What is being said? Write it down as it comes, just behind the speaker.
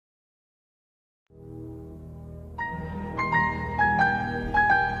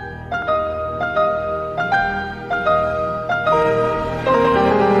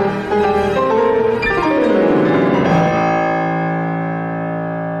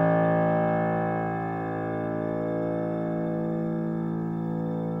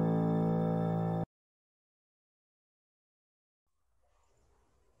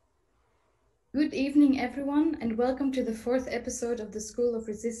Good evening, everyone, and welcome to the fourth episode of the School of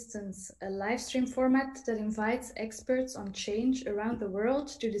Resistance, a live stream format that invites experts on change around the world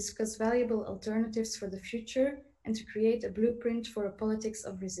to discuss valuable alternatives for the future and to create a blueprint for a politics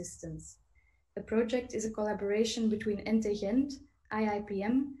of resistance. The project is a collaboration between NTGent,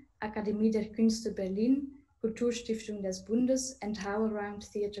 IIPM, Akademie der Künste Berlin, Kulturstiftung des Bundes, and HowlRound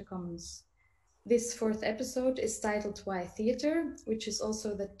Theatre Commons. This fourth episode is titled Why Theatre, which is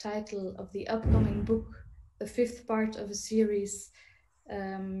also the title of the upcoming book, the fifth part of a series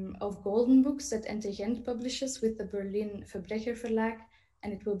of golden books that NTGent publishes with the Berlin Verbrecher Verlag,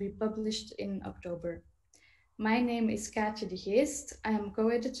 and it will be published in October. My name is Kaatje de Geest. I am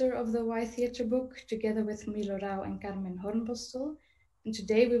co-editor of the Why Theatre book, together with Milo Rau and Carmen Hornbostel. And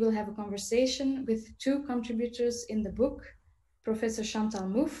today we will have a conversation with two contributors in the book, Professor Chantal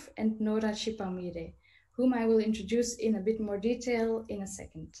Mouffe and Nora Chipaumire, whom I will introduce in a bit more detail in a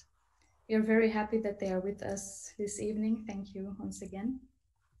second. We are very happy that they are with us this evening. Thank you once again.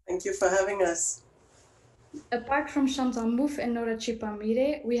 Thank you for having us. Apart from Chantal Mouffe and Nora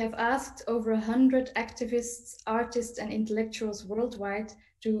Chipaumire, we have asked over 100 activists, artists, and intellectuals worldwide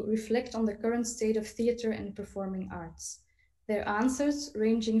to reflect on the current state of theatre and performing arts. Their answers,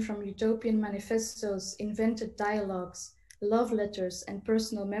 ranging from utopian manifestos, invented dialogues, love letters, and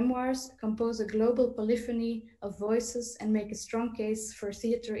personal memoirs, compose a global polyphony of voices and make a strong case for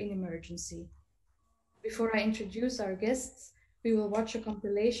theatre in emergency. Before I introduce our guests, we will watch a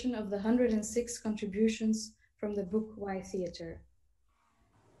compilation of the 106 contributions from the book Why Theatre.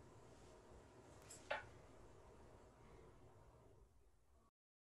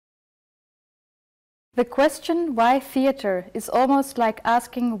 The question why theatre is almost like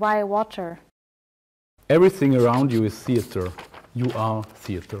asking why water. Everything around you is theatre. You are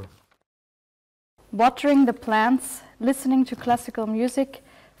theatre. Watering the plants, listening to classical music,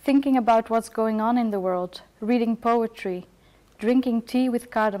 thinking about what's going on in the world, reading poetry, drinking tea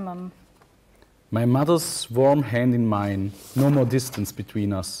with cardamom. My mother's warm hand in mine, no more distance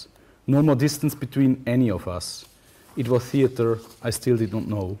between us, no more distance between any of us. It was theatre I still did not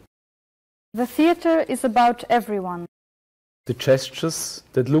know. The theatre is about everyone. The gestures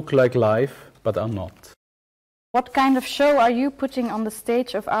that look like life but are not. What kind of show are you putting on the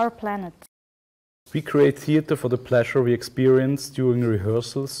stage of our planet? We create theatre for the pleasure we experience during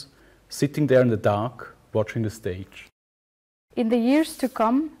rehearsals, sitting there in the dark, watching the stage. In the years to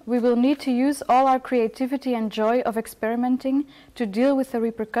come, we will need to use all our creativity and joy of experimenting to deal with the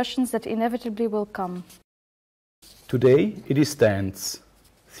repercussions that inevitably will come. Today it is dance,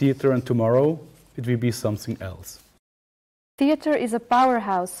 theatre, and tomorrow it will be something else. Theatre is a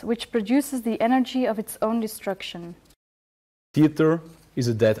powerhouse which produces the energy of its own destruction. Theatre is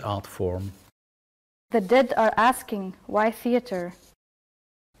a dead art form. The dead are asking, why theatre?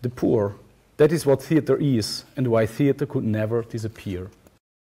 The poor, that is what theatre is and why theatre could never disappear.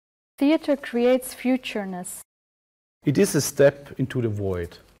 Theatre creates futureness. It is a step into the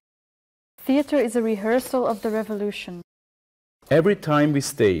void. Theatre is a rehearsal of the revolution. Every time we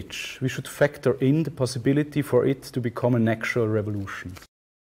stage, we should factor in the possibility for it to become an actual revolution.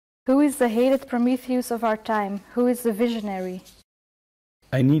 Who is the hated Prometheus of our time? Who is the visionary?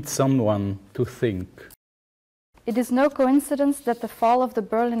 I need someone to think. It is no coincidence that the fall of the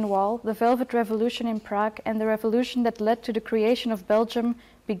Berlin Wall, the Velvet Revolution in Prague, and the revolution that led to the creation of Belgium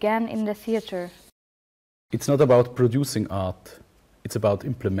began in the theatre. It's not about producing art, it's about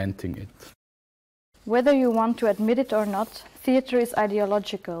implementing it. Whether you want to admit it or not, theatre is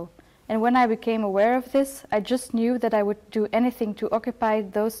ideological. And when I became aware of this, I just knew that I would do anything to occupy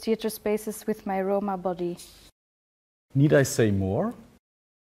those theatre spaces with my Roma body. Need I say more?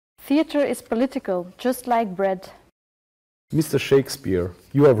 Theatre is political, just like bread. Mr. Shakespeare,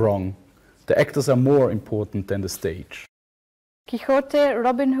 you are wrong. The actors are more important than the stage. Quixote,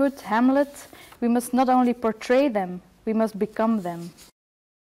 Robin Hood, Hamlet, we must not only portray them, we must become them.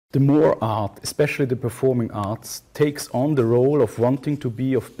 The more art, especially the performing arts, takes on the role of wanting to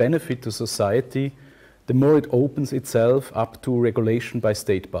be of benefit to society, the more it opens itself up to regulation by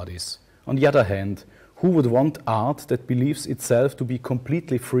state bodies. On the other hand, who would want art that believes itself to be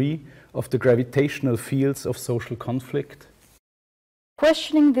completely free of the gravitational fields of social conflict?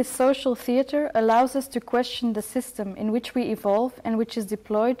 Questioning this social theatre allows us to question the system in which we evolve and which is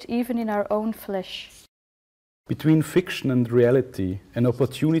deployed even in our own flesh. Between fiction and reality, an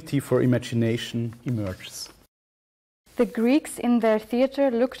opportunity for imagination emerges. The Greeks in their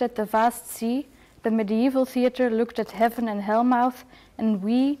theatre looked at the vast sea, the medieval theatre looked at heaven and hellmouth,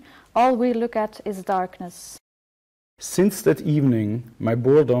 and all we look at is darkness. Since that evening, my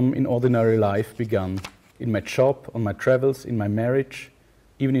boredom in ordinary life began, in my job, on my travels, in my marriage,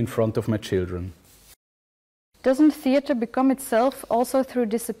 even in front of my children. Doesn't theatre become itself also through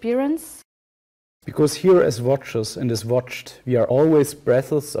disappearance? Because here as watchers and as watched, we are always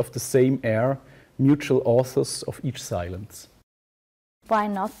breaths of the same air, mutual authors of each silence. Why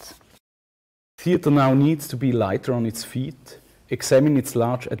not? Theatre now needs to be lighter on its feet, examine its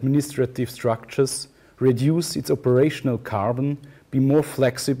large administrative structures, reduce its operational carbon, be more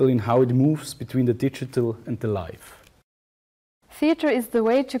flexible in how it moves between the digital and the live. Theatre is the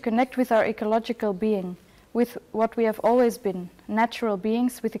way to connect with our ecological being, with what we have always been, natural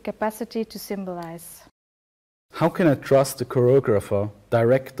beings with the capacity to symbolize. How can I trust a choreographer,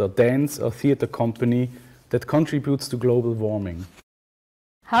 director, dance or theatre company that contributes to global warming?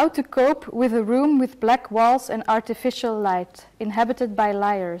 How to cope with a room with black walls and artificial light, inhabited by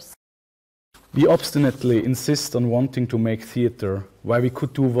liars? We obstinately insist on wanting to make theatre, while we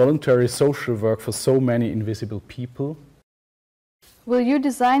could do voluntary social work for so many invisible people. Will you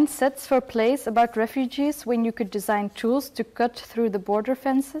design sets for plays about refugees when you could design tools to cut through the border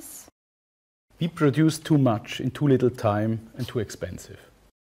fences? We produce too much in too little time and too expensive.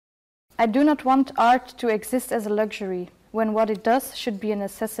 I do not want art to exist as a luxury, when what it does should be a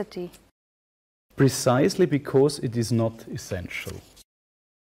necessity. Precisely because it is not essential.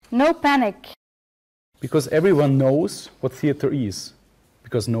 No panic! Because everyone knows what theatre is,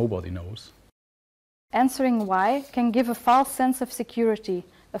 because nobody knows. Answering why can give a false sense of security,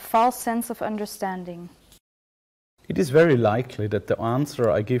 a false sense of understanding. It is very likely that the answer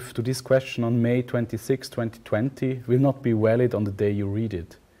I give to this question on May 26, 2020 will not be valid on the day you read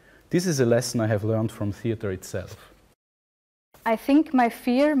it. This is a lesson I have learned from theatre itself. I think my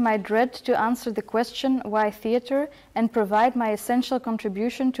fear, my dread to answer the question why theatre and provide my essential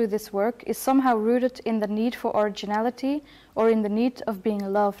contribution to this work is somehow rooted in the need for originality or in the need of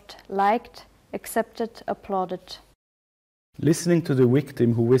being loved, liked, accepted, applauded. Listening to the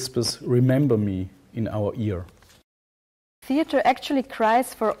victim who whispers, "Remember me," in our ear. Theatre actually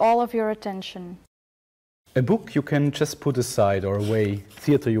cries for all of your attention. A book you can just put aside or away,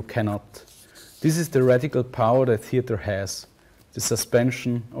 theatre you cannot. This is the radical power that theatre has, the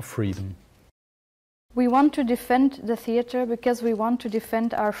suspension of freedom. We want to defend the theatre because we want to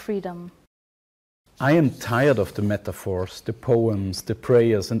defend our freedom. I am tired of the metaphors, the poems, the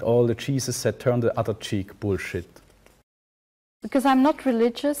prayers and all the Jesus said turn the other cheek bullshit. Because I'm not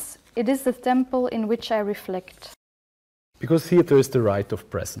religious, it is the temple in which I reflect. Because theatre is the rite of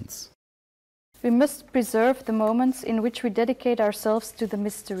presence. We must preserve the moments in which we dedicate ourselves to the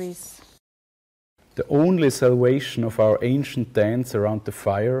mysteries. The only salvation of our ancient dance around the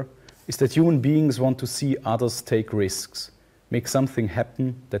fire is that human beings want to see others take risks, make something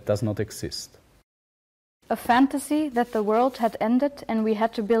happen that does not exist. A fantasy that the world had ended and we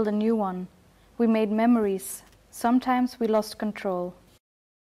had to build a new one. We made memories. Sometimes we lost control.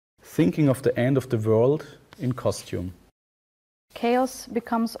 Thinking of the end of the world in costume. Chaos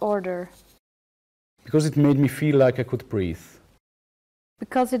becomes order. Because it made me feel like I could breathe.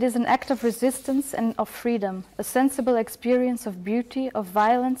 Because it is an act of resistance and of freedom, a sensible experience of beauty, of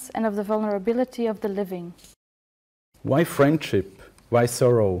violence, and of the vulnerability of the living. Why friendship? Why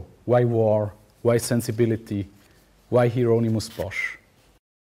sorrow? Why war? Why sensibility? Why Hieronymus Bosch?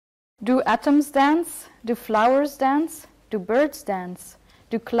 Do atoms dance? Do flowers dance? Do birds dance?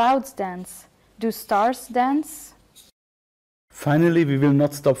 Do clouds dance? Do stars dance? Finally, we will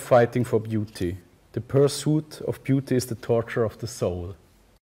not stop fighting for beauty. The pursuit of beauty is the torture of the soul.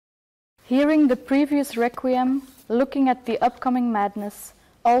 Hearing the previous requiem, looking at the upcoming madness,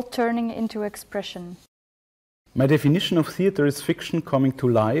 all turning into expression. My definition of theatre is fiction coming to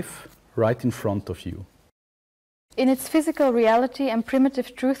life right in front of you. In its physical reality and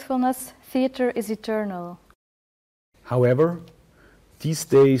primitive truthfulness, theatre is eternal. However, these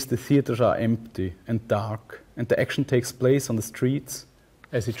days the theatres are empty and dark, and the action takes place on the streets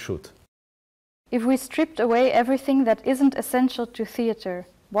as it should. If we stripped away everything that isn't essential to theatre,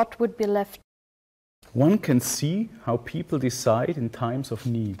 what would be left? One can see how people decide in times of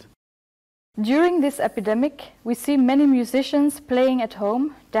need. During this epidemic, we see many musicians playing at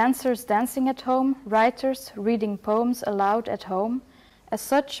home, dancers dancing at home, writers reading poems aloud at home, as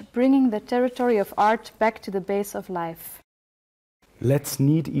such bringing the territory of art back to the base of life. Let's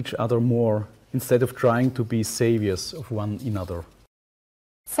need each other more, instead of trying to be saviors of one another.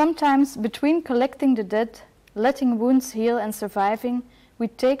 Sometimes, between collecting the dead, letting wounds heal and surviving, we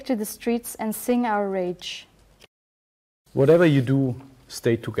take to the streets and sing our rage. Whatever you do,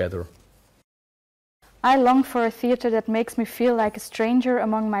 stay together. I long for a theatre that makes me feel like a stranger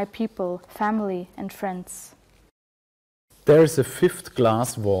among my people, family and friends. There is a fifth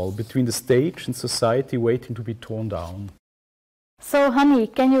glass wall between the stage and society waiting to be torn down. So, honey,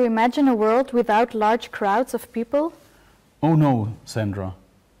 can you imagine a world without large crowds of people? Oh no, Sandra.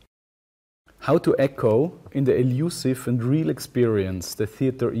 How to echo in the elusive and real experience that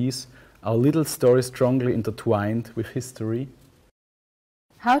theatre is our little story strongly intertwined with history?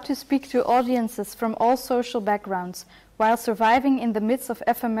 How to speak to audiences from all social backgrounds while surviving in the midst of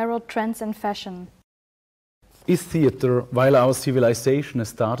ephemeral trends and fashion? Is theatre, while our civilization has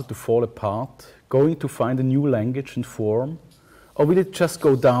started to fall apart, going to find a new language and form? Or will it just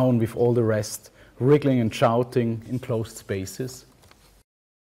go down with all the rest, wriggling and shouting in closed spaces?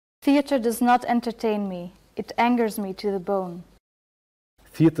 Theatre does not entertain me. It angers me to the bone.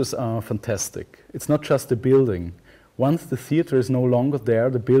 Theatres are fantastic. It's not just a building. Once the theatre is no longer there,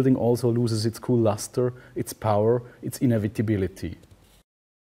 the building also loses its cool luster, its power, its inevitability.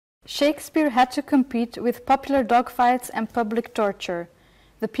 Shakespeare had to compete with popular dogfights and public torture.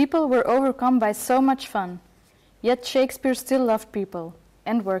 The people were overcome by so much fun. Yet Shakespeare still loved people,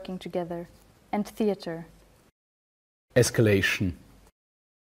 and working together, and theatre. Escalation.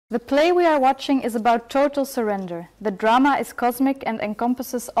 The play we are watching is about total surrender. The drama is cosmic and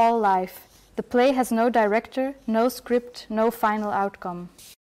encompasses all life. The play has no director, no script, no final outcome.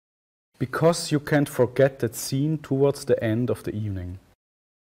 Because you can't forget that scene towards the end of the evening.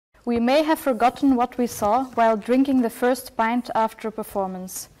 We may have forgotten what we saw while drinking the first pint after a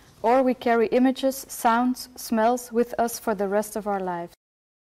performance, or we carry images, sounds, smells with us for the rest of our lives.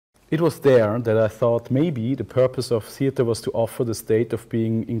 It was there that I thought maybe the purpose of theatre was to offer the state of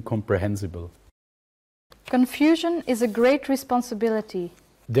being incomprehensible. Confusion is a great responsibility.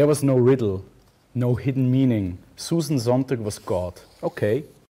 There was no riddle, no hidden meaning. Susan Sontag was God. Okay.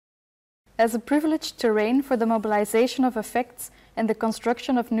 As a privileged terrain for the mobilization of affects and the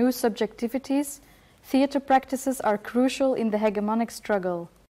construction of new subjectivities, theatre practices are crucial in the hegemonic struggle.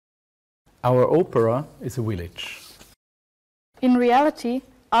 Our opera is a village. In reality,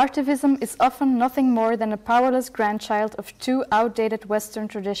 artivism is often nothing more than a powerless grandchild of two outdated Western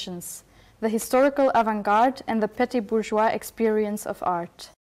traditions, the historical avant-garde and the petit bourgeois experience of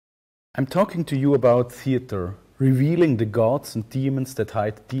art. I'm talking to you about theatre, revealing the gods and demons that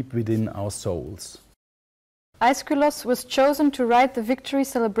hide deep within our souls. Aeschylus was chosen to write the victory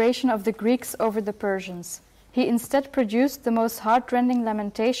celebration of the Greeks over the Persians. He instead produced the most heartrending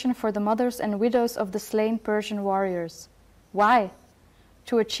lamentation for the mothers and widows of the slain Persian warriors. Why?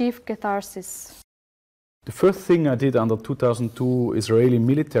 To achieve catharsis. The first thing I did under 2002 Israeli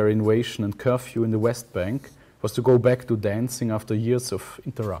military invasion and curfew in the West Bank was to go back to dancing after years of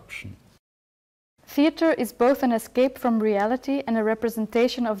interruption. Theatre is both an escape from reality and a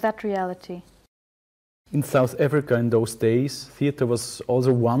representation of that reality. In South Africa in those days, theatre was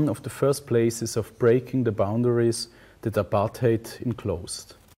also one of the first places of breaking the boundaries that apartheid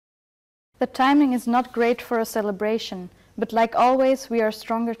enclosed. The timing is not great for a celebration, but like always, we are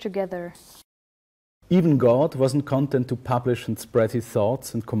stronger together. Even God wasn't content to publish and spread his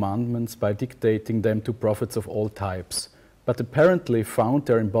thoughts and commandments by dictating them to prophets of all types, but apparently found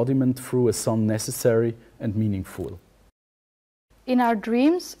their embodiment through a song necessary and meaningful. In our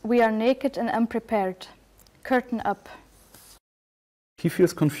dreams, we are naked and unprepared. Curtain up. He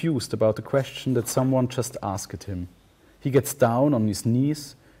feels confused about the question that someone just asked him. He gets down on his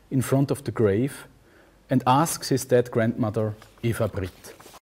knees in front of the grave and asks his dead grandmother, Eva Britt.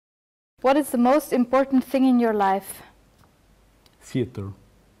 What is the most important thing in your life? Theatre.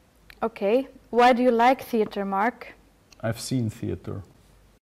 Okay, why do you like theatre, Mark? I've seen theatre.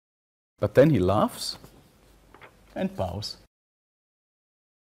 But then he laughs and bows.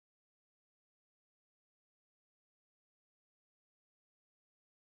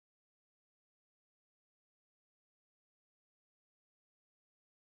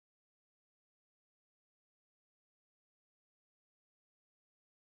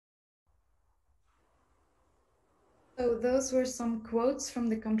 So those were some quotes from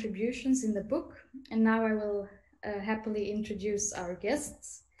the contributions in the book, and now I will happily introduce our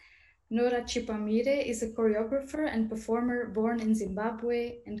guests. Nora Chipaumire is a choreographer and performer born in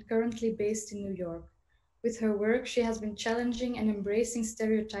Zimbabwe and currently based in New York. With her work, she has been challenging and embracing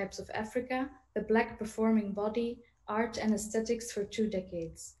stereotypes of Africa, the Black performing body, art and aesthetics for 2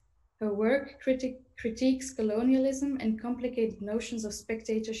 decades. Her work critiques colonialism and complicated notions of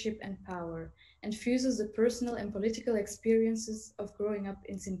spectatorship and power, and fuses the personal and political experiences of growing up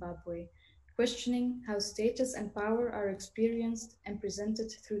in Zimbabwe, questioning how status and power are experienced and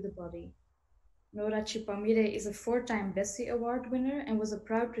presented through the body. Nora Chipaumire is a 4-time Bessie Award winner and was a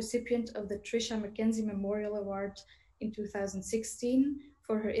proud recipient of the Trisha Mackenzie Memorial Award in 2016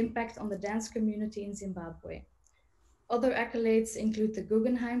 for her impact on the dance community in Zimbabwe. Other accolades include the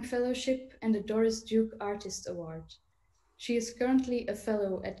Guggenheim Fellowship and the Doris Duke Artist Award. She is currently a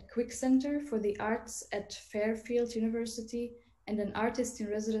fellow at Quick Center for the Arts at Fairfield University and an artist in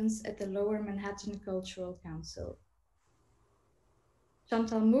residence at the Lower Manhattan Cultural Council.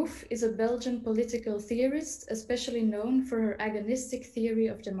 Chantal Mouffe is a Belgian political theorist, especially known for her agonistic theory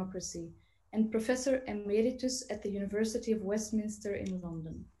of democracy, and Professor Emeritus at the University of Westminster in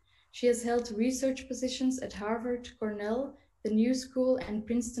London. She has held research positions at Harvard, Cornell, the New School, and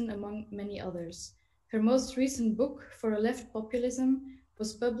Princeton, among many others. Her most recent book, For a Left Populism,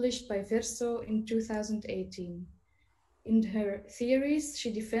 was published by Verso in 2018. In her theories,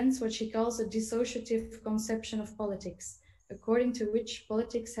 she defends what she calls a dissociative conception of politics, according to which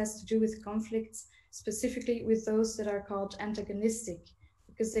politics has to do with conflicts, specifically with those that are called antagonistic,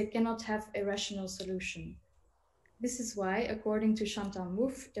 because they cannot have a rational solution. This is why, according to Chantal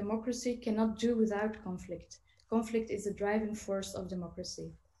Mouffe, democracy cannot do without conflict. Conflict is the driving force of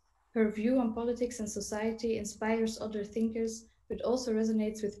democracy. Her view on politics and society inspires other thinkers, but also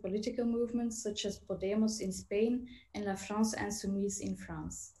resonates with political movements such as Podemos in Spain and La France Insoumise in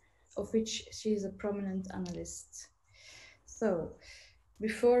France, of which she is a prominent analyst. So,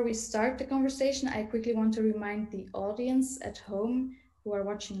 before we start the conversation, I quickly want to remind the audience at home who are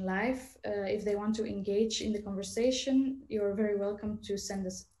watching live, if they want to engage in the conversation, you're very welcome to send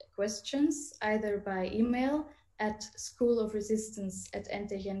us questions, either by email at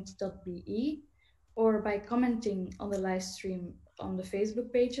schoolofresistance@ntgent.be or by commenting on the live stream on the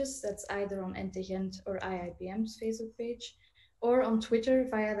Facebook pages, that's either on NTGent or IIPM's Facebook page, or on Twitter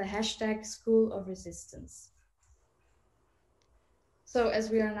via the hashtag School of Resistance. So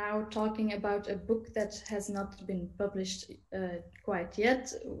as we are now talking about a book that has not been published quite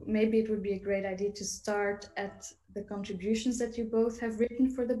yet, maybe it would be a great idea to start at the contributions that you both have written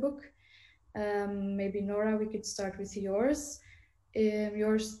for the book. Maybe Nora, we could start with yours.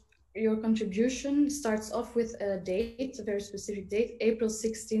 Your contribution starts off with a date, a very specific date, April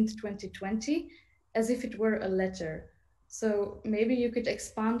 16th, 2020, as if it were a letter. So maybe you could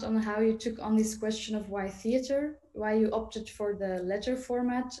expand on how you took on this question of why theater, why you opted for the letter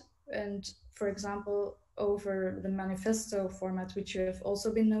format, and for example, over the manifesto format, which you have also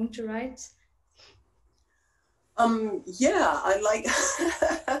been known to write. Yeah, I like,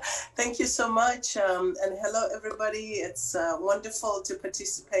 thank you so much. And hello, everybody. It's wonderful to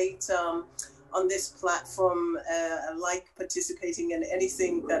participate on this platform. I like participating in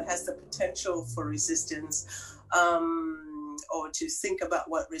anything that has the potential for resistance. Or to think about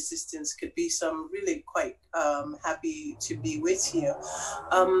what resistance could be. So I'm really quite happy to be with you.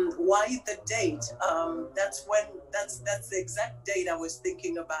 Why the date? That's the exact date I was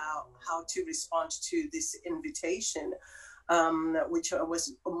thinking about how to respond to this invitation, which I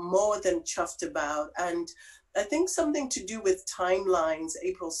was more than chuffed about. And I think something to do with timelines,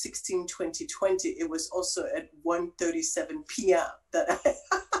 April 16, 2020, it was also at 1:37 p.m.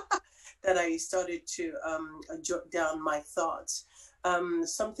 that I started to jot down my thoughts.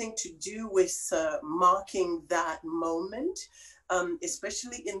 Something to do with marking that moment,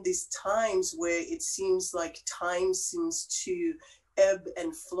 especially in these times where it seems like time seems to ebb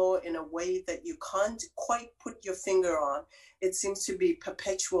and flow in a way that you can't quite put your finger on. It seems to be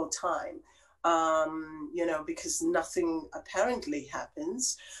perpetual time. You know, because nothing apparently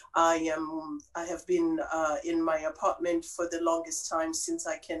happens. I have been in my apartment for the longest time since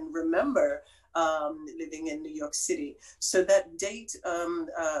I can remember, living in New York City. So that date,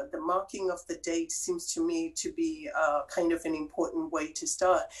 the marking of the date seems to me to be kind of an important way to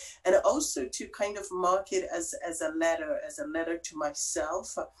start. And also to kind of mark it as a letter to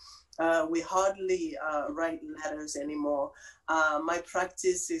myself. We hardly write letters anymore. My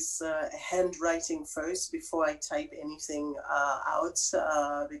practice is handwriting first before I type anything out,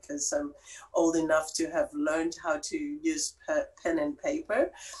 because I'm old enough to have learned how to use pen and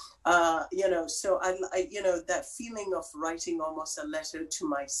paper. You know, so I, you know, that feeling of writing almost a letter to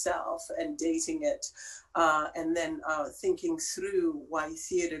myself and dating it, and then thinking through why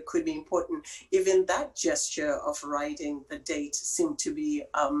theater could be important. Even that gesture of writing the date seemed to be,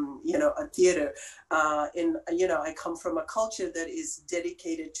 you know, a theater. You know, I come from a culture that is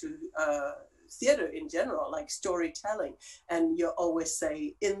dedicated to theater in general, like storytelling, and you always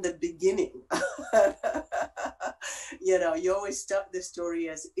say in the beginning. You know, you always start the story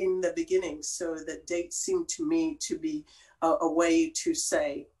as in the beginning. So the date seemed to me to be a way to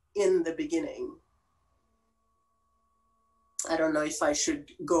say in the beginning. I don't know if I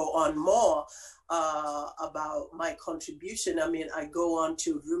should go on more about my contribution. I mean, I go on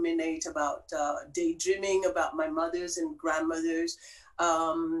to ruminate about daydreaming about my mothers and grandmothers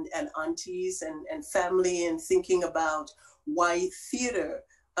and aunties and family, and thinking about why theater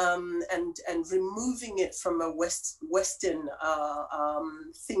and removing it from a Western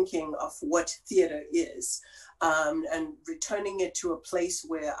thinking of what theater is, and returning it to a place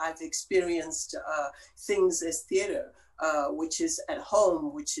where I've experienced things as theater, which is at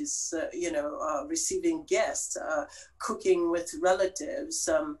home, which is, receiving guests, cooking with relatives,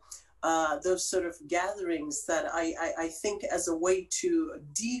 those sort of gatherings that I think as a way to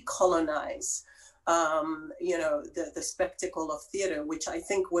decolonize the spectacle of theater, which I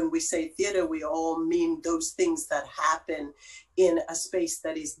think when we say theater, we all mean those things that happen in a space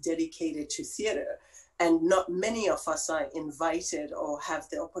that is dedicated to theater. And not many of us are invited or have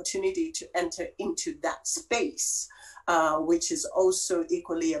the opportunity to enter into that space, which is also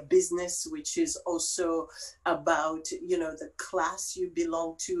equally a business, which is also about, the class you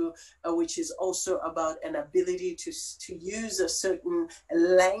belong to, which is also about an ability to use a certain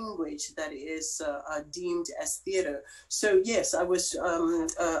language that is deemed as theater. So yes, I was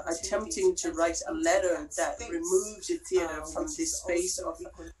attempting to write a letter that removed the theater from this space of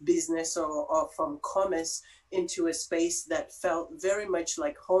business or from commerce into a space that felt very much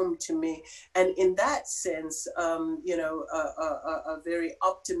like home to me. And in that sense, a very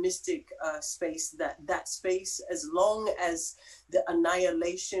optimistic space, that space, as long as the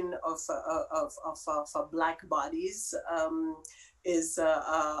annihilation of Black bodies is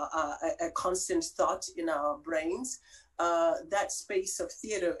a constant thought in our brains, that space of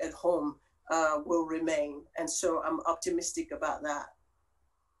theater at home will remain. And so I'm optimistic about that.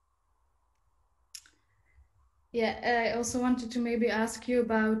 Yeah, I also wanted to maybe ask you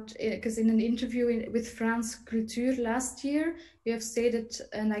about, because in an interview with France Culture last year, you have stated,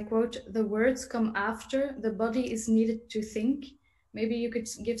 and I quote, "The words come after, the body is needed to think." Maybe you could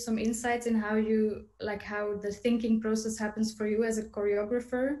give some insights in how the thinking process happens for you as a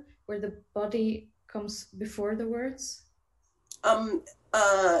choreographer, where the body comes before the words?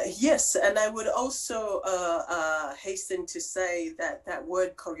 Yes, and I would also hasten to say that that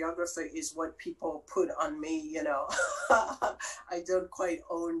word choreographer is what people put on me, I don't quite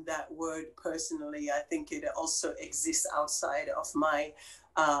own that word personally. I think it also exists outside of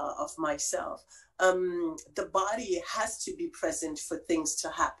myself. The body has to be present for things to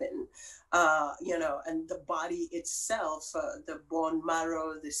happen. And the body itself, the bone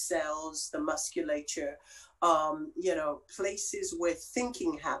marrow, the cells, the musculature, places where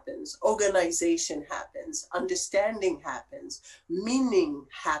thinking happens, organization happens, understanding happens, meaning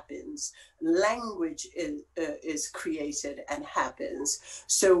happens, language is created and happens.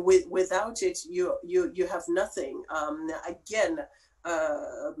 So without it, you have nothing. Again,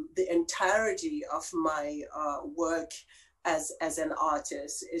 the entirety of my work as an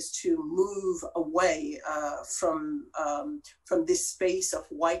artist is to move away from this space of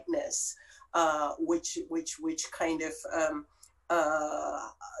whiteness, which kind of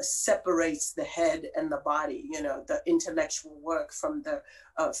separates the head and the body, the intellectual work from the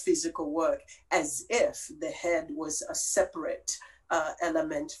physical work, as if the head was a separate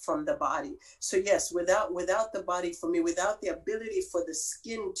element from the body. So yes, without the body, for me, without the ability for the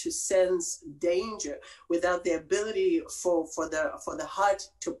skin to sense danger, without the ability for the heart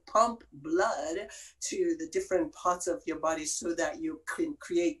to pump blood to the different parts of your body so that you can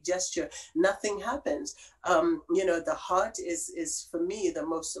create gesture, nothing happens. The heart is for me the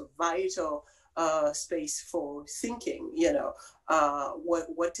most vital space for thinking.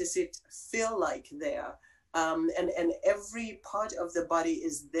 What does it feel like there? And every part of the body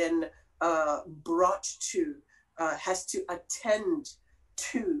is then brought to, has to attend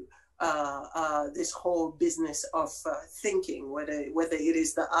to this whole business of thinking, whether it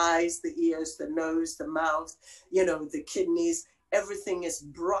is the eyes, the ears, the nose, the mouth, the kidneys, everything is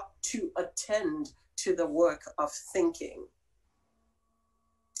brought to attend to the work of thinking.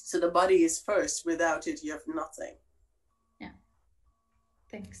 So the body is first. Without it, you have nothing. Yeah,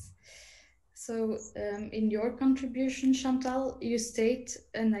 thanks. So in your contribution, Chantal, you state,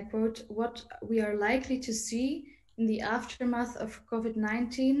 and I quote, "What we are likely to see in the aftermath of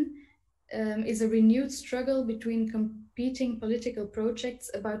COVID-19 is a renewed struggle between competing political projects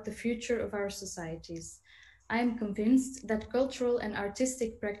about the future of our societies. I am convinced that cultural and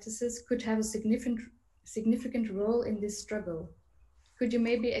artistic practices could have a significant role in this struggle." Could you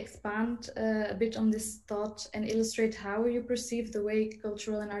maybe expand a bit on this thought and illustrate how you perceive the way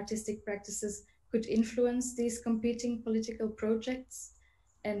cultural and artistic practices could influence these competing political projects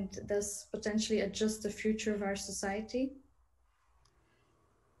and thus potentially adjust the future of our society?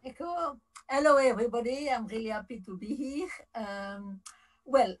 Cool. Hello, everybody. I'm really happy to be here.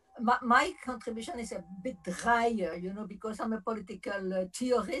 Well, my contribution is a bit drier, because I'm a political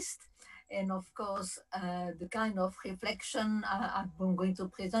theorist. And of course, the kind of reflection I'm going to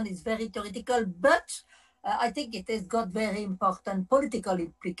present is very theoretical, but I think it has got very important political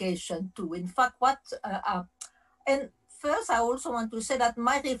implication too. In fact, and first, I also want to say that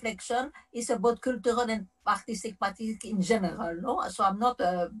my reflection is about cultural and artistic practice in general. No? So I'm not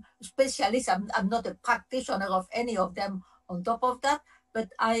a specialist, I'm not a practitioner of any of them on top of that, but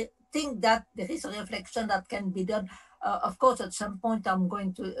I think that there is a reflection that can be done. Of course, at some point, I'm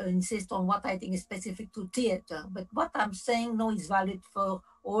going to insist on what I think is specific to theater, but what I'm saying now is valid for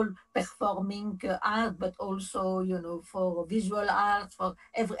all performing art, but also, you know, for visual art, for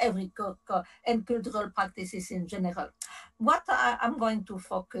every and cultural practices in general. What I'm going to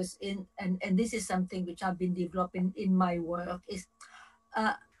focus in, and this is something which I've been developing in my work, is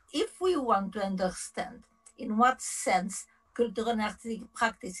if we want to understand in what sense cultural and artistic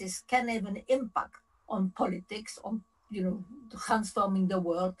practices can have an impact on politics, on, you know, transforming the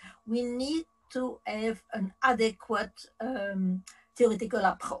world, we need to have an adequate theoretical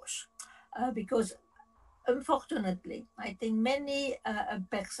approach, because unfortunately, I think many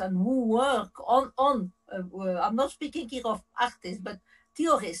persons who work on I'm not speaking here of artists, but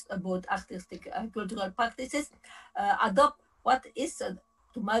theorists about artistic cultural practices, adopt what is,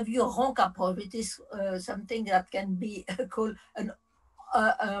 to my view, a wrong approach. It is something that can be called an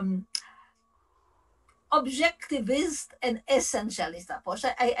objectivist and essentialist approach.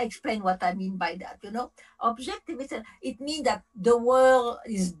 I explain what I mean by that, you know. Objectivist, it means that the world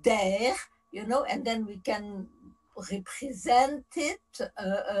is there, you know, and then we can represent it,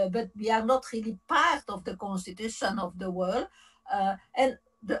 but we are not really part of the constitution of the world. And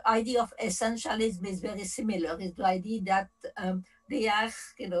the idea of essentialism is very similar. It's the idea that they are,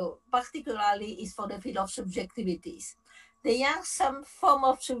 you know, particularly is for the field of subjectivities. There are some form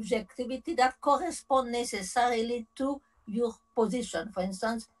of subjectivity that correspond necessarily to your position. For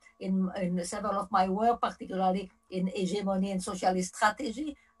instance, in several of my work, particularly in Hegemony and Socialist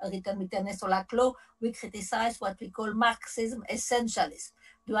Strategy, written with Ernesto Laclau, we criticize what we call Marxism essentialism.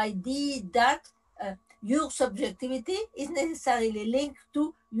 The idea that your subjectivity is necessarily linked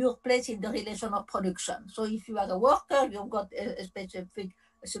to your place in the relation of production. So if you are a worker, you've got a specific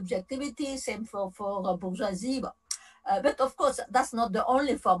subjectivity, same for bourgeoisie. But of course, that's not the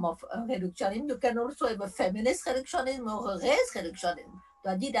only form of reductionism. You can also have a feminist reductionism or a race reductionism.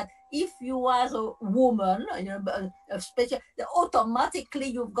 The idea that if you are a woman, you know, automatically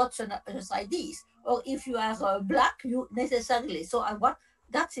you've got some ideas. Or if you are black, you necessarily. So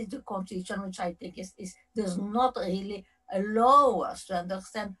that is the constitution which I think does not really allow us to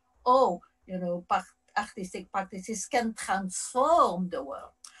understand, you know, artistic practices can transform the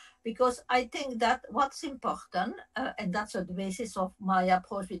world. Because I think that what's important, and that's the basis of my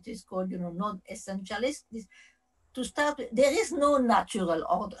approach, which is called, you know, non-essentialist, is to start with, there is no natural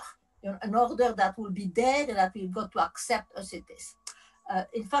order, you know, an order that will be there and that we've got to accept as it is.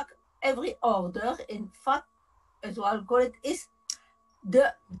 In fact, every order, in fact, as I'll call it, is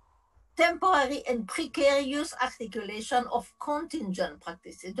the temporary and precarious articulation of contingent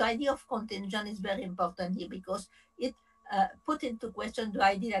practices. The idea of contingent is very important here because it put into question the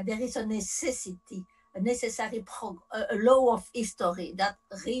idea that there is a necessity, a necessary a law of history that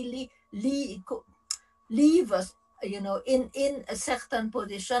really leave us, you know, in a certain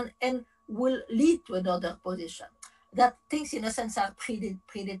position and will lead to another position. That things, in a sense, are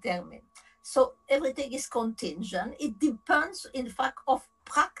predetermined. So everything is contingent. It depends, in fact, of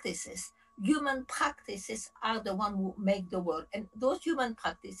practices. Human practices are the one who make the world, and those human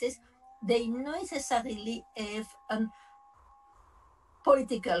practices, they necessarily have an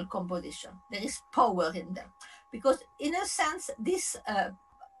political composition. There is power in them. Because in a sense, this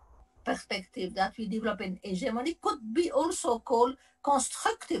perspective that we develop in hegemony could be also called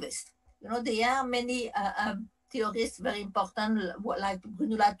constructivist. You know, there are many theorists, very important, like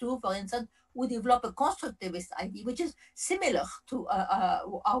Bruno Latour, for instance, who develop a constructivist idea, which is similar to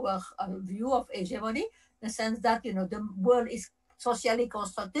our view of hegemony, in the sense that, you know, the world is socially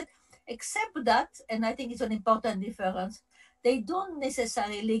constructed, except that, and I think it's an important difference, they don't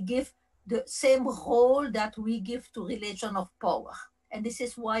necessarily give the same role that we give to relation of power. And this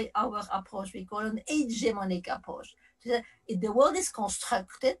is why our approach, we call an hegemonic approach. So the world is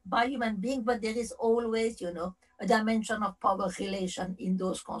constructed by human beings, but there is always, you know, a dimension of power relation in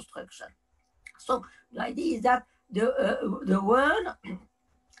those constructions. So the idea is that the world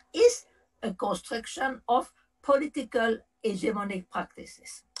is a construction of political hegemonic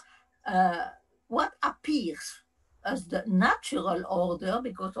practices. What appears as the natural order,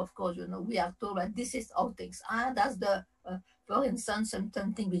 because of course, you know, we are told that this is how things are. That's the, for instance,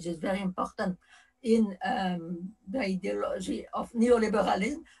 something which is very important. in the ideology of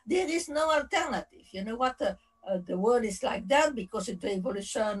neoliberalism, there is no alternative. You know what? The world is like that because it's the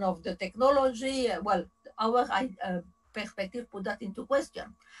evolution of the technology. Well, our perspective put that into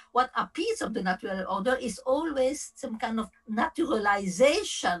question. What appears of the natural order is always some kind of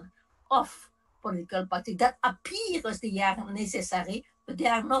naturalization of political parties that appears they are necessary, but they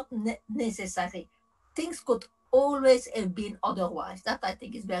are not necessary. Things could always have been otherwise. That I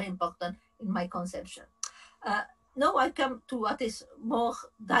think is very important in my conception. Now I come to what is more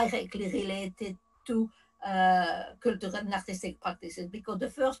directly related to cultural and artistic practices, because the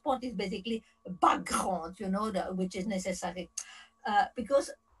first point is basically background, you know, which is necessary.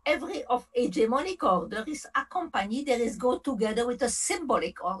 Because every of hegemonic order is accompanied, there is go together with a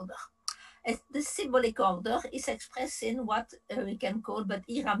symbolic order. And the symbolic order is expressed in what we can call, but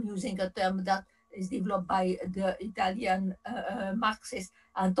here I'm using a term that is developed by the Italian Marxist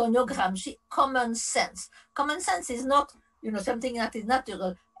Antonio Gramsci, common sense. Common sense is not, you know, something that is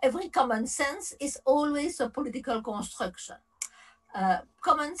natural. Every common sense is always a political construction.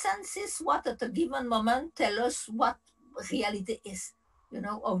 Common sense is what at a given moment tell us what reality is, you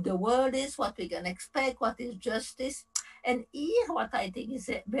know, of the world is, what we can expect, what is justice. And here what I think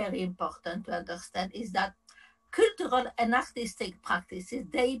is very important to understand is that cultural and artistic practices,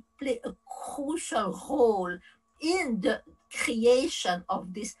 they play a crucial role in the creation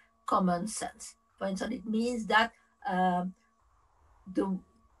of this common sense. For instance, it means that the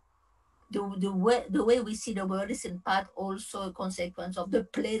way we see the world is in part also a consequence of the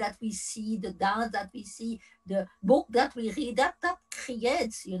play that we see, the dance that we see, the book that we read, that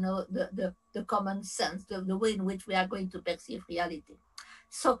creates, you know, the common sense, the way in which we are going to perceive reality.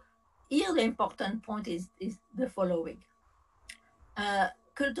 So here the important point is the following.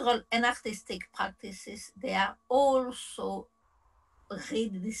 Cultural and artistic practices, they are also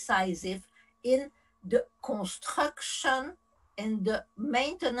really decisive in the construction and the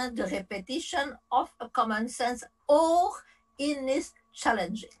maintenance, the repetition of a common sense, or in its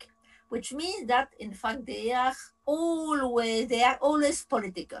challenging, which means that in fact they are always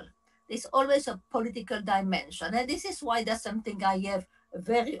political. There's always a political dimension, and this is why that's something I have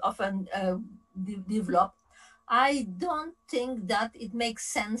very often developed. I don't think that it makes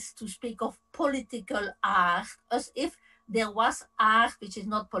sense to speak of political art as if there was art which is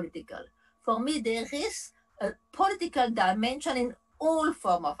not political. For me, there is a political dimension in all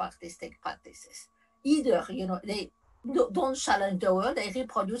forms of artistic practices. Either, you know, they don't challenge the world, they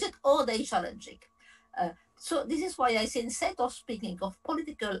reproduce it, or they challenge it. So this is why I say, instead of speaking of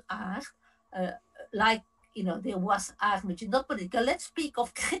political art, like, you know, there was art which is not political, let's speak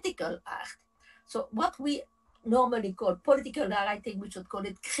of critical art. So what we normally call political art, I think we should call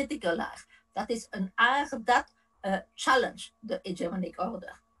it critical art. That is an art that challenge the hegemonic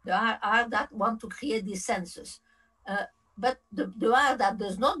order. The art that want to create this census. But the art that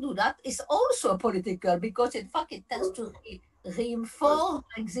does not do that is also political, because in fact it tends to reinforce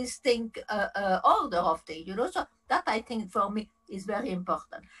existing order of things, you know. So that I think for me is very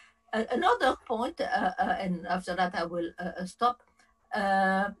important. Another point, and after that I will stop,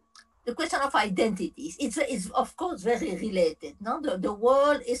 the question of identities. It's of course very related. No, the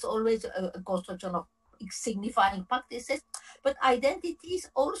world is always a construction of signifying practices, but identities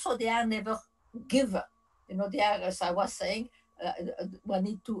also, they are never given. You know, they are, as I was saying, we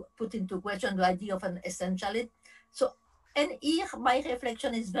need to put into question the idea of an essentiality. So, and here my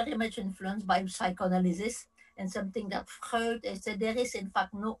reflection is very much influenced by psychoanalysis, and something that Freud said, there is in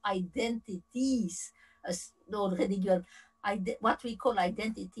fact no identities, as already given. What we call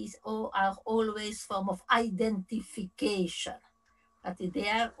identities are always form of identification. That they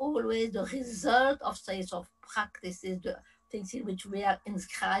are always the result of sets of practices, the things in which we are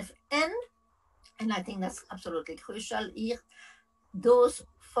inscribed, and I think that's absolutely crucial here. Those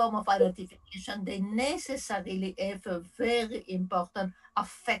forms of identification, they necessarily have a very important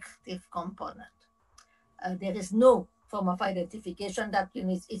affective component. There is no form of identification that, you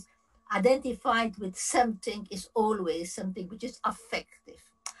know, is identified with something, is always something which is affective.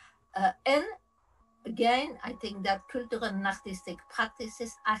 And again, I think that cultural and artistic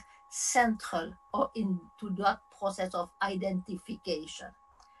practices are central or into that process of identification,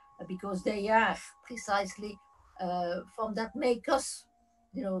 because they are precisely from that make us,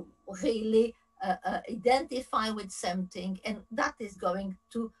 you know, really identify with something, and that is going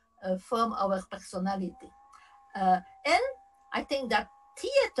to form our personality. And I think that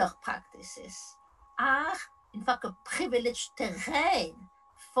theater practices are, in fact, a privileged terrain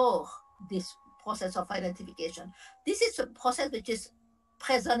for this process of identification. This is a process which is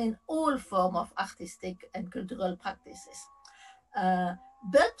present in all forms of artistic and cultural practices.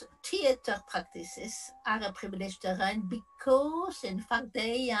 But theater practices are a privileged terrain because, in fact,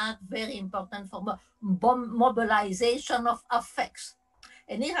 they are very important for mobilization of affects.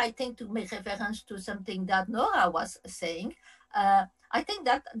 And here I think, to make reference to something that Nora was saying, I think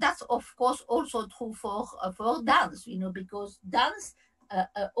that that's of course also true for dance, you know, because dance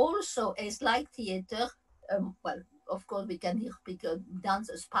also is like theater. Well, of course, we can here pick dance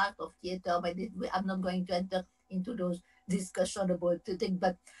as part of theater, but I'm not going to enter into those discussion about the thing,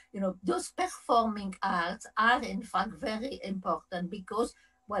 but you know, those performing arts are in fact very important because,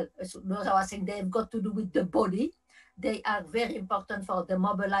 well, as Nora was saying, they've got to do with the body. They are very important for the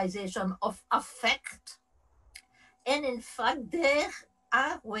mobilization of affect, and in fact there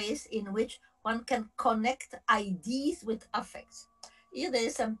are ways in which one can connect ideas with affects. Here there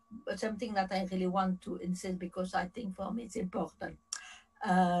is something that I really want to insist because I think for me it's important.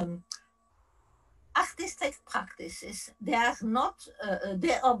 Artistic practices, they are not,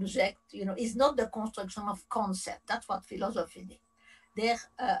 their object, you know, is not the construction of concept. That's what philosophy did. Their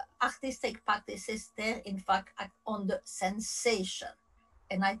artistic practices, they in fact act on the sensation.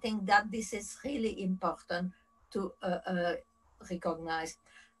 And I think that this is really important to recognize,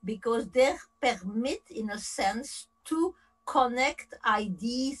 because they permit, in a sense, to connect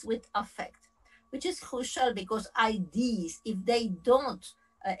ideas with affect, which is crucial because ideas, if they don't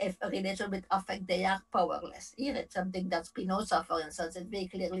have a relation with affect, they are powerless. Here it's something that Spinoza, for instance, very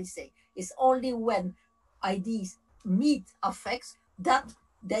clearly say, it's only when ideas meet affects that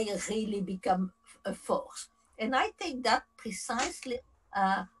they really become a force. And I think that precisely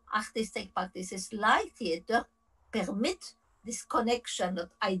artistic practices like theater permit this connection of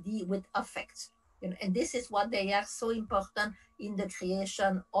idea with affects. You know, and this is what they are so important in the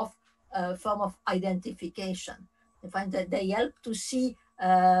creation of a form of identification. I find that they help to see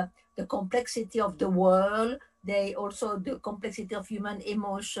the complexity of the world. They also, the complexity of human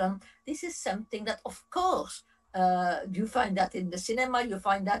emotion. This is something that, of course, you find that in the cinema, you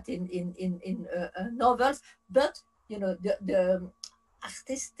find that in novels, but you know, the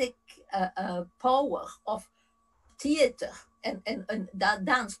artistic power of theater and that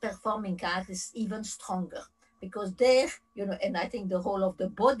dance performing art is even stronger, because there, you know, and I think the role of the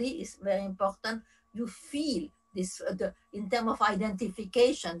body is very important. You feel this, in terms of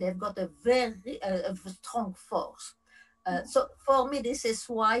identification, they've got a very strong force. So for me, this is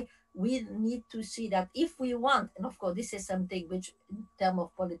why we need to see that if we want, and of course this is something which in terms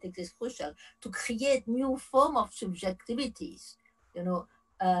of politics is crucial, to create new form of subjectivities, you know,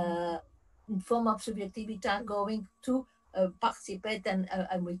 form of subjectivity are going to participate,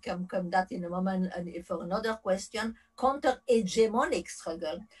 and we can come that in a moment and for another question, counter-hegemonic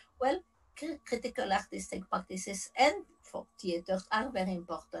struggle. Well, critical artistic practices and for theaters are very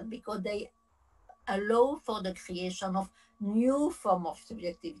important because they allow for the creation of new form of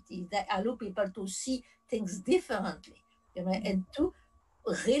subjectivity. They allow people to see things differently, you know, and to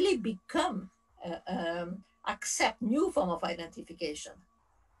really become, accept new form of identification.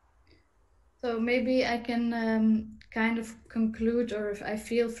 So maybe I can kind of conclude, or if I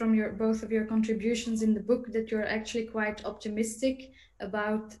feel from both of your contributions in the book that you're actually quite optimistic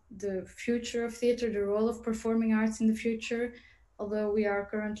about the future of theater, the role of performing arts in the future, although we are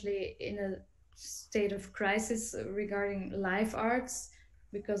currently in a state of crisis regarding live arts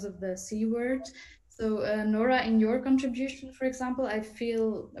because of the C word. So Nora, in your contribution, for example, I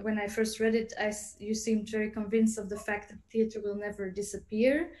feel when I first read it, you seemed very convinced of the fact that theater will never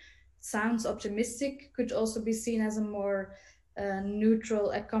disappear. Sounds optimistic, could also be seen as a more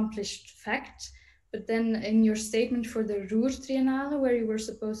neutral, accomplished fact. But then in your statement for the Ruhr Triennale, where you were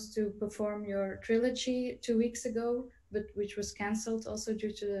supposed to perform your trilogy 2 weeks ago, but which was cancelled also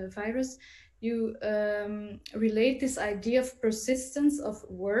due to the virus, you relate this idea of persistence of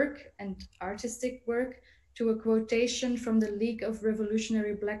work and artistic work to a quotation from the League of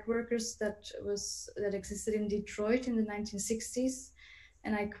Revolutionary Black Workers that existed in Detroit in the 1960s.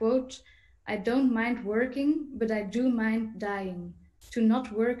 And I quote, "I don't mind working, but I do mind dying. To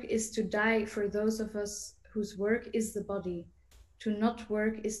not work is to die for those of us whose work is the body. To not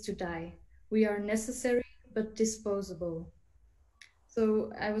work is to die. We are necessary, but disposable."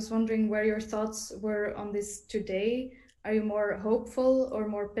 So I was wondering where your thoughts were on this today. Are you more hopeful or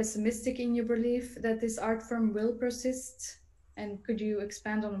more pessimistic in your belief that this art form will persist? And could you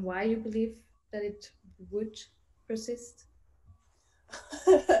expand on why you believe that it would persist?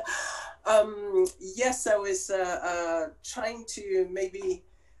 Yes, I was trying to maybe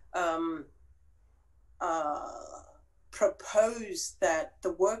propose that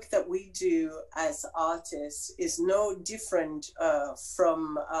the work that we do as artists is no different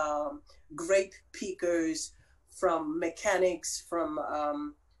from grape pickers from mechanics, from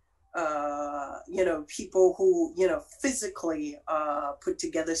you know, people who, you know, physically put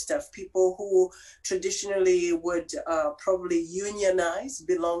together stuff, people who traditionally would probably unionize,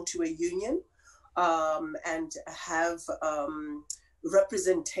 belong to a union, and have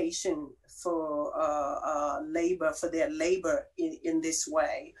representation for labor, for their labor in this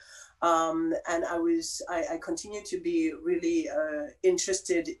way. And I continue to be really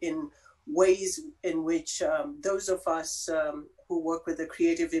interested in ways in which those of us who work with the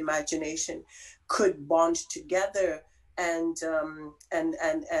creative imagination could bond together, and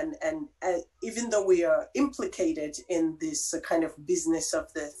even though we are implicated in this kind of business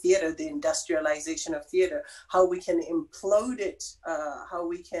of the theater, the industrialization of theater, how we can implode it, how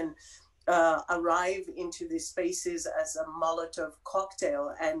we can arrive into these spaces as a Molotov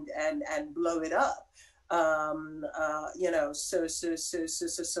cocktail and blow it up. You know, so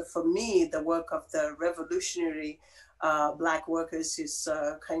for me, the work of the revolutionary Black workers is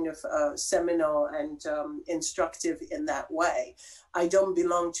kind of seminal and instructive in that way. I don't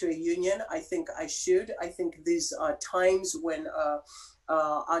belong to a union. I think I should. I think these are times when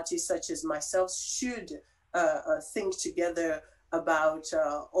artists such as myself should think together about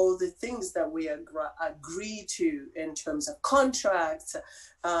all the things that we agree to in terms of contracts,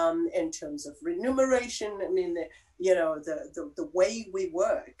 in terms of remuneration. I mean, you know, the way we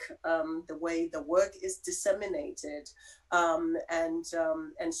work, the way the work is disseminated, and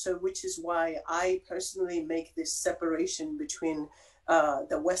so, which is why I personally make this separation between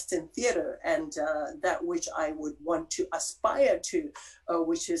the Western theater and that which I would want to aspire to,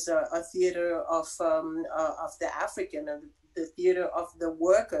 which is a theater of the African, the theater of the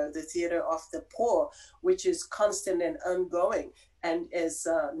worker, the theater of the poor, which is constant and ongoing and is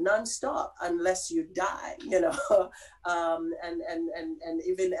non-stop unless you die, you know. And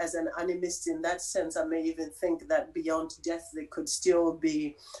even as an animist in that sense, I may even think that beyond death there could still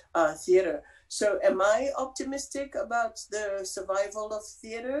be theater. So am I optimistic about the survival of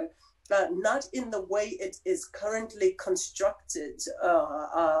theater? Not in the way it is currently constructed,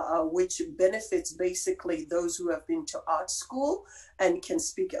 which benefits basically those who have been to art school and can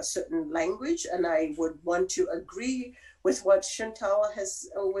speak a certain language. And I would want to agree with what Chantal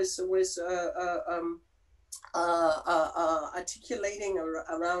was articulating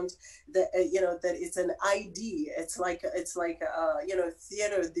around the, you know, that it's an ID. It's like you know,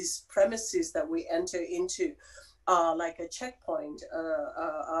 theater, these premises that we enter into, like a checkpoint,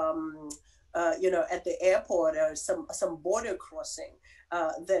 you know, at the airport or some border crossing,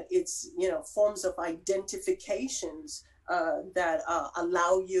 that it's, you know, forms of identifications that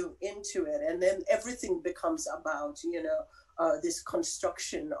allow you into it. And then everything becomes about, you know, this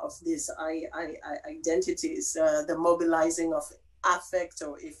construction of these identities, the mobilizing of affect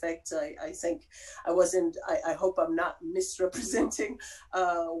or effect. I think I hope I'm not misrepresenting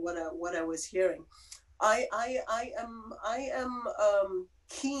what I was hearing. I am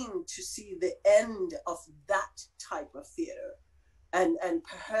keen to see the end of that type of theater, and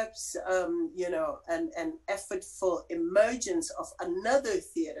perhaps you know, an effortful emergence of another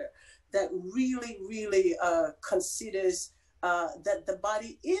theater that really considers that the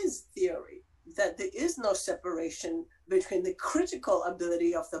body is theory, that there is no separation between the critical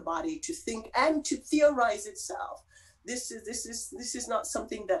ability of the body to think and to theorize itself. This is not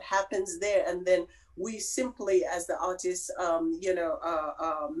something that happens there and then we simply, as the artists, you know,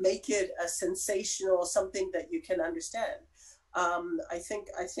 make it a sensational, something that you can understand. I think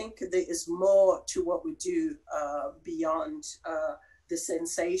there is more to what we do beyond the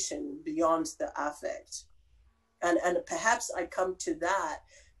sensation, beyond the affect, and perhaps I come to that,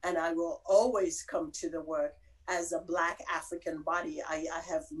 and I will always come to the work as a Black African body. I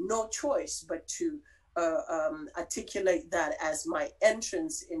have no choice but to articulate that as my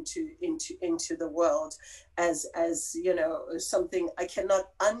entrance into the world, as you know, something I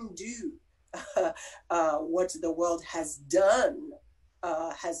cannot undo. What the world has done,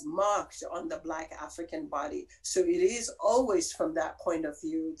 has marked on the Black African body. So it is always from that point of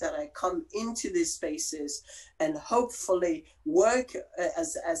view that I come into these spaces and hopefully work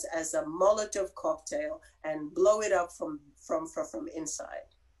as a Molotov cocktail and blow it up from inside.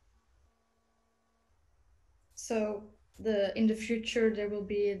 So in the future there will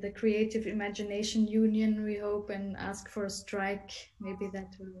be the Creative Imagination Union, we hope, and ask for a strike. Maybe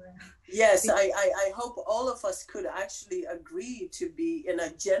that will yes, I hope all of us could actually agree to be in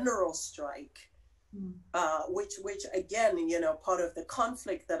a general strike, which again, you know, part of the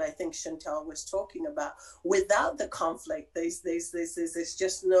conflict that I think Chantal was talking about. Without the conflict, there's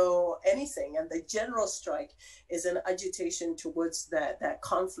just no anything, and the general strike is an agitation towards that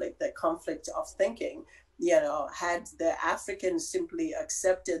conflict of thinking. had the Africans simply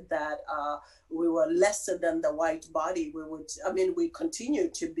accepted that we were lesser than the white body, we continue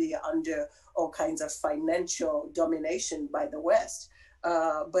to be under all kinds of financial domination by the West.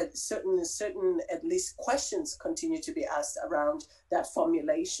 But certain at least questions continue to be asked around that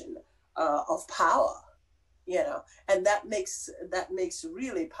formulation of power, and that makes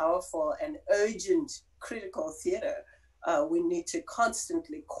really powerful and urgent critical theater. We need to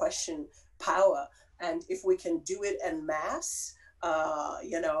constantly question power, and if we can do it en masse,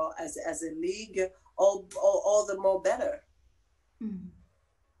 as a league, all the more better. Mm.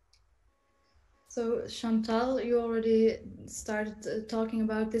 So Chantal, you already started talking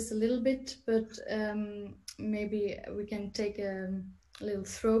about this a little bit, but maybe we can take a little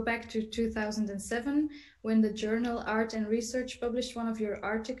throwback to 2007, when the journal Art and Research published one of your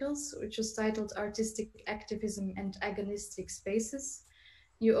articles, which was titled Artistic Activism and Agonistic Spaces.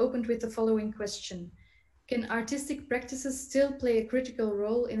 You opened with the following question: can artistic practices still play a critical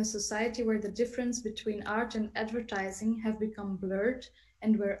role in a society where the difference between art and advertising have become blurred,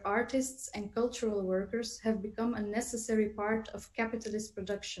 and where artists and cultural workers have become a necessary part of capitalist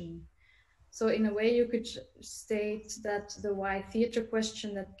production? So in a way, you could state that the why theater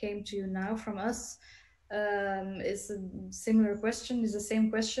question that came to you now from us is a similar question, is the same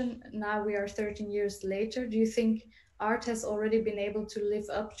question. Now we are 13 years later. Do you think art has already been able to live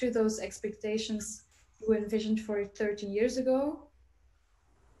up to those expectations you envisioned for it 13 years ago?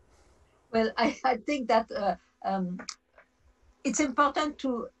 Well, I think that it's important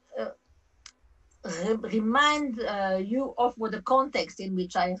to remind you of what the context in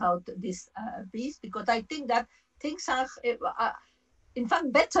which I wrote this piece, because I think that things are in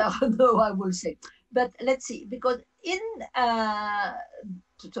fact better, though I will say. But let's see, because in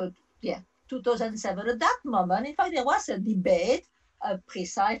 2007, at that moment, in fact, there was a debate.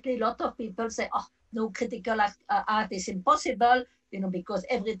 Precisely, a lot of people say, "Oh, no critical art is impossible," because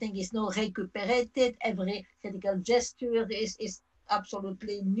everything is now recuperated, every critical gesture is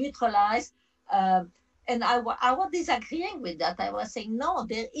absolutely neutralized. And I was disagreeing with that. I was saying, no,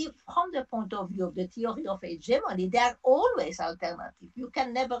 from the point of view of the theory of hegemony, there are always alternatives. You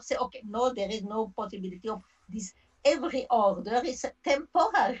can never say, okay, no, there is no possibility of this. Every order is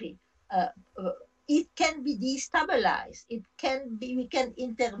temporary. It can be destabilized. We can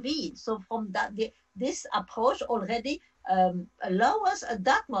intervene. So from that, this approach already allows us at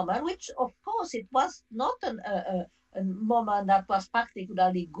that moment, which of course it was not a moment that was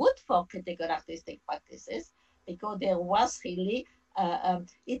particularly good for critical artistic practices, because there was really,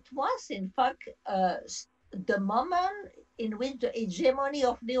 it was in fact the moment in which the hegemony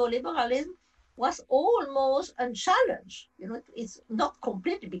of neoliberalism was almost unchallenged. It's not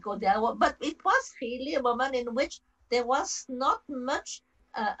completely because but it was really a moment in which there was not much,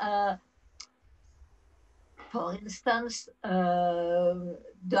 for instance, the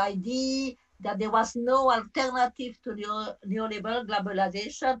idea that there was no alternative to neoliberal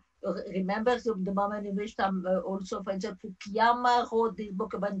globalization. Remember the moment in which also, for example, Fukuyama wrote this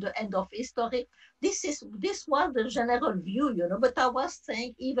book about the end of history. This was the general view, but I was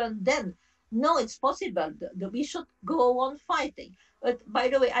saying even then, no, it's possible. We should go on fighting. But by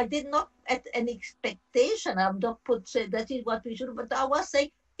the way, I did not have an expectation. I'm not say that is what we should, but I was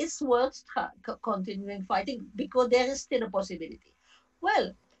saying it's worth continuing fighting because there is still a possibility.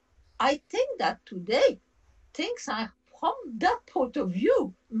 Well, I think that today things are, from that point of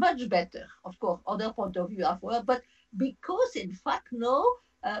view, much better. Of course, other point of view as well, but because in fact now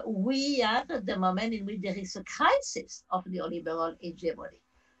we are at the moment in which there is a crisis of neoliberal hegemony.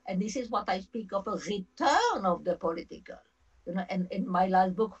 And this is what I speak of, a return of the political. And in my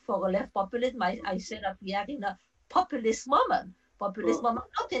last book, For a Left Populism, I said that we are in a populist moment. Populist moment,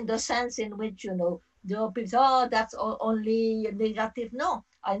 not in the sense in which, the people, oh, that's only negative. No,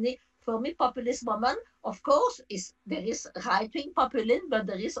 for me, populist moment, of course, there is right-wing populism, but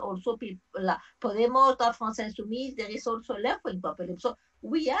there is also people like Podemos, La France Insoumise, there is also left-wing populism. So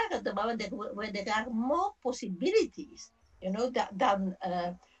we are at the moment where there are more possibilities, than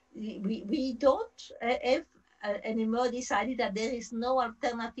we don't have anymore decided that there is no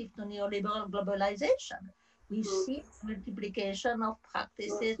alternative to neoliberal globalization. We see multiplication of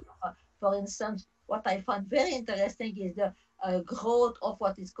practices. For instance, what I find very interesting is the growth of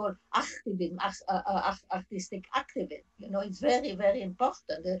what is called activism, artistic activism. It's very, very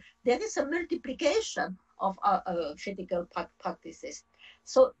important. There is a multiplication of critical practices.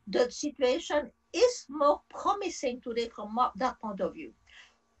 So the situation is more promising today from that point of view.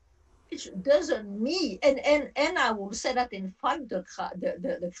 Which doesn't mean, and I will say that in fact the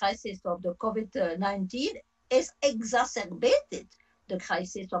crisis of the COVID-19 has exacerbated the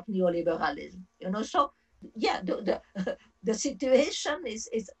crisis of neoliberalism. So yeah, the situation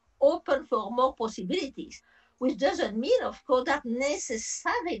is open for more possibilities, which doesn't mean, of course, that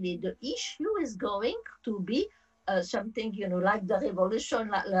necessarily the issue is going to be something, you know, like the revolution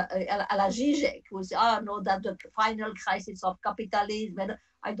à la Zizek, who says, oh, no, that the final crisis of capitalism. And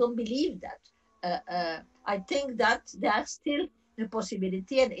I don't believe that. I think that there are still a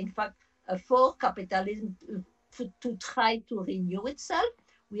possibility, and in fact, for capitalism to try to renew itself.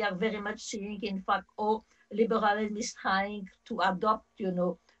 We are very much seeing, in fact, how liberalism is trying to adopt, you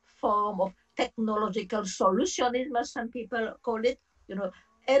know, form of technological solutionism, as some people call it, you know.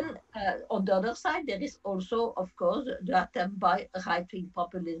 And on the other side, there is also, of course, the attempt by right-wing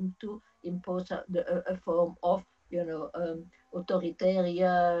populism to impose a form of, you know,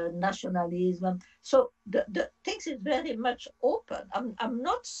 authoritarian nationalism. So the things is very much open. I'm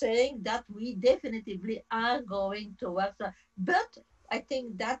not saying that we definitively are going towards that, but I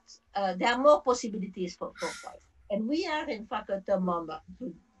think that there are more possibilities for comprise. And we are, in fact, at the moment,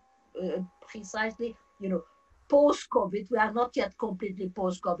 precisely, you know, post-COVID. We are not yet completely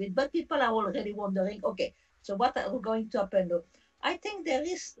post-COVID, but people are already wondering, okay, so what are going to happen? I think there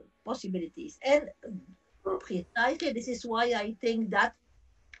is possibilities. And precisely this is why I think that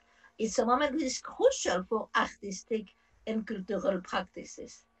it's a moment which is crucial for artistic and cultural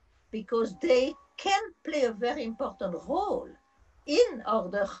practices, because they can play a very important role in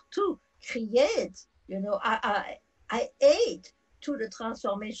order to create, you know, I aid to the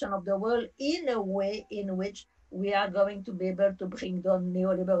transformation of the world in a way in which we are going to be able to bring down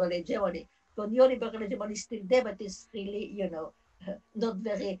neoliberal hegemony. So neoliberal hegemony is still there, but it's really, you know, not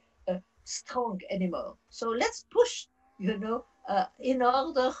very strong anymore. So let's push, you know, in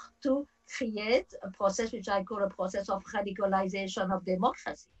order to create a process which I call a process of radicalization of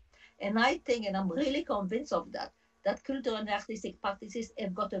democracy. And I think, and I'm really convinced of that, that cultural and artistic practices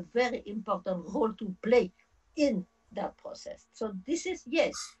have got a very important role to play in that process. So this is,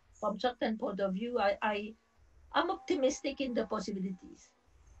 yes, from certain point of view, I'm optimistic in the possibilities.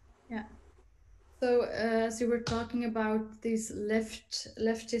 Yeah. So as you were talking about these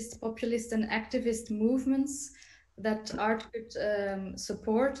leftist, populist, and activist movements that art could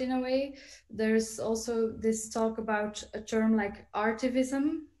support in a way, there's also this talk about a term like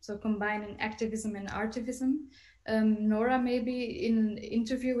artivism, so combining activism and artivism. Nora, maybe in an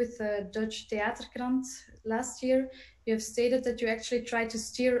interview with the Dutch Theaterkrant last year, you have stated that you actually try to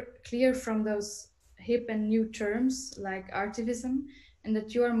steer clear from those hip and new terms like artivism, and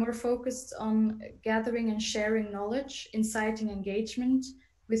that you are more focused on gathering and sharing knowledge, inciting engagement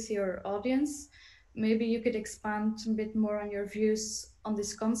with your audience. Maybe you could expand a bit more on your views on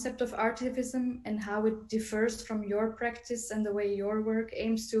this concept of artivism and how it differs from your practice and the way your work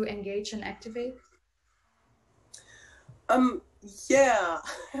aims to engage and activate. Yeah.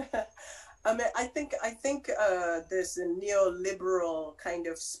 I mean, I think this neoliberal kind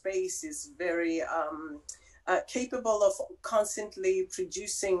of space is very capable of constantly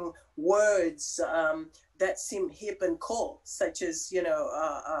producing words that seem hip and cool, such as, you know,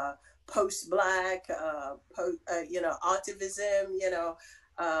 post-black, you know, artivism, you know.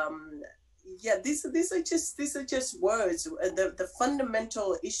 Yeah, these are just words. The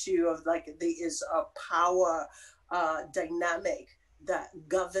fundamental issue of like there is a power dynamic that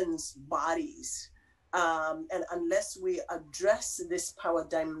governs bodies, and unless we address this power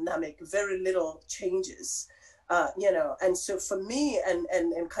dynamic, very little changes. You know, and so for me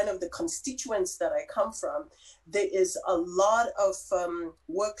and kind of the constituents that I come from, there is a lot of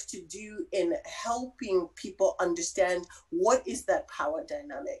work to do in helping people understand what is that power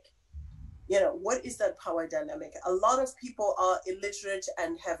dynamic. You know, what is that power dynamic? A lot of people are illiterate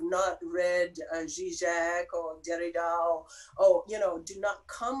and have not read Zizek or Derrida, or, you know, do not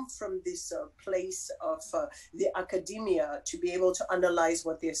come from this place of the academia to be able to analyze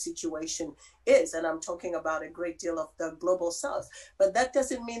what their situation is. And I'm talking about a great deal of the global South, but that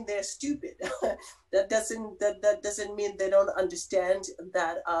doesn't mean they're stupid. that doesn't mean they don't understand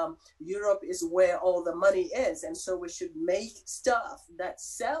that Europe is where all the money is, and so we should make stuff that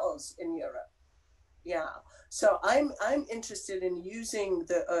sells in Europe. Yeah, so I'm interested in using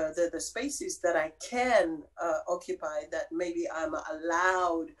the spaces that I can occupy, that maybe I'm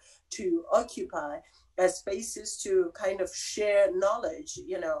allowed to occupy, as spaces to kind of share knowledge.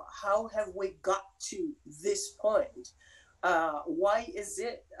 You know, how have we got to this point? Why is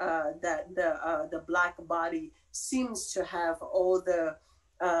it that the Black body seems to have all the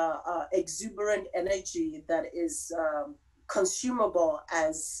exuberant energy that is consumable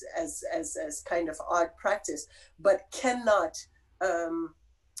as kind of art practice, but cannot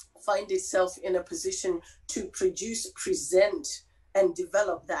find itself in a position to present and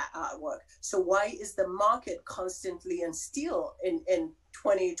develop that artwork. So why is the market constantly and still in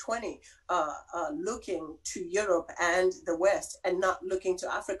 2020 looking to Europe and the West and not looking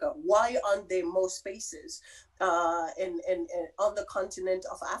to Africa? Why aren't there more spaces on the continent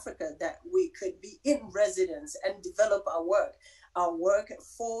of Africa that we could be in residence and develop our work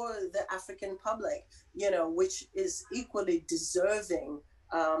for the African public, you know, which is equally deserving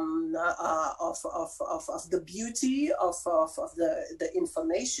of the beauty of the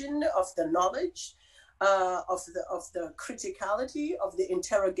information, of the knowledge, of the criticality, of the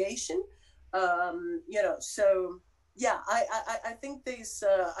interrogation, you know. So yeah, I think there's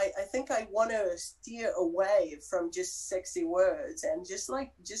I think I want to steer away from just sexy words and just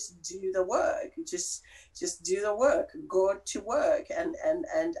do the work, just do the work, go to work, and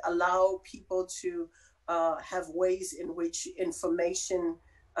allow people to have ways in which information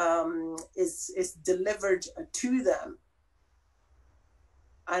is delivered to them.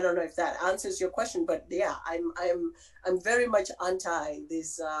 I don't know if that answers your question, but yeah, I'm very much anti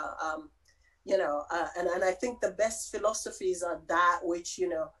this, you know, and I think the best philosophies are that which, you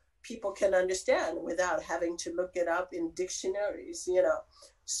know, people can understand without having to look it up in dictionaries, you know.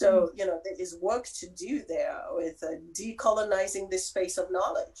 So, you know, there is work to do there with decolonizing this space of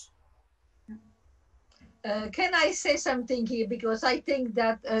knowledge. Can I say something here? Because I think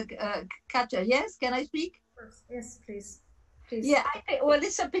that, Katja, yes, can I speak? Yes, please. Yeah, well,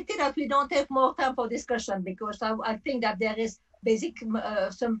 it's a pity that we don't have more time for discussion, because I think that there is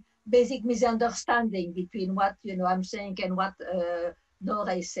some basic misunderstanding between what, you know, I'm saying and what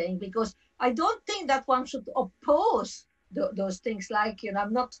Nora is saying, because I don't think that one should oppose those things, like, you know,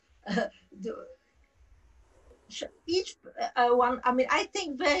 I'm not each one. I mean, I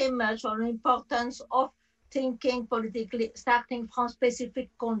think very much on the importance of thinking politically, starting from specific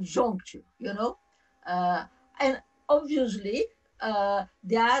conjuncture, you know, and obviously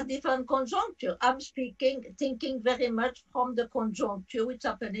there are different conjuncture. I'm thinking very much from the conjuncture which is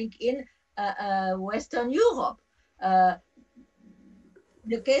happening in Western Europe.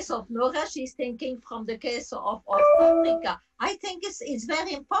 The case of Nora, she's thinking from the case of Africa. I think it's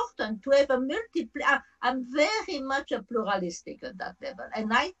very important to have a I'm very much a pluralistic at that level.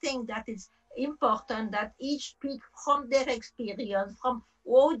 And I think that it's important that each speak from their experience, from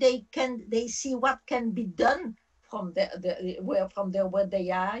how they see what can be done from where they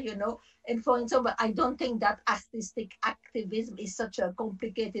are, you know. And for example, I don't think that artistic activism is such a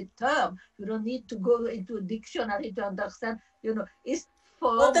complicated term. You don't need to go into a dictionary to understand, you know, it's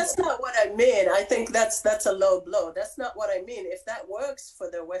for... Well, that's not what I mean. I think that's a low blow. That's not what I mean. If that works for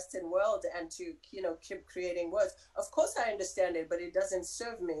the Western world and to, you know, keep creating words, of course I understand it, but it doesn't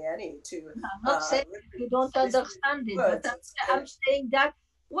serve me any to... I'm not saying you don't understand it, but I'm saying that,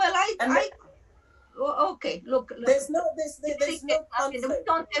 well, okay, look. There's no conflict. I mean, we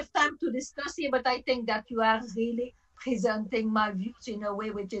don't have time to discuss here, but I think that you are really presenting my views in a way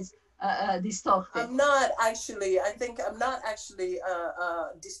which is distorted. I'm not actually. I think I'm not actually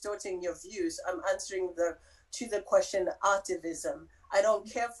distorting your views. I'm answering to the question artivism. I don't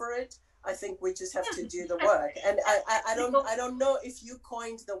care for it. I think we just have to do the work. And I don't know if you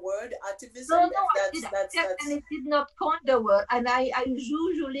coined the word artivism. No, that's and it did not coin the word. And I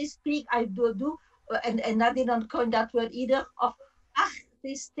usually speak, I do. And I didn't coin that word either, of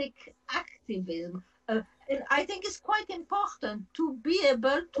artistic activism. And I think it's quite important to be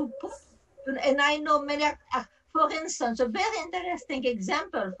able to put, and I know many, for instance, a very interesting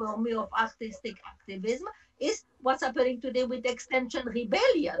example for me of artistic activism is what's happening today with Extinction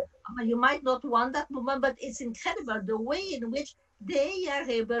Rebellion. I mean, you might not want that movement, but it's incredible the way in which they are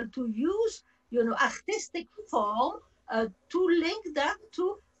able to use, you know, artistic form to link that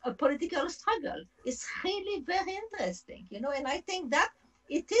to a political struggle. It's really very interesting, you know, and I think that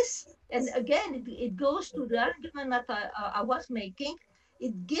it is, and again, it goes to the argument that I was making.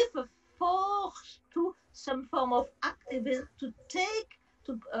 It gives a force to some form of activism to take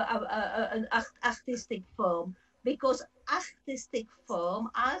to an artistic form, because artistic form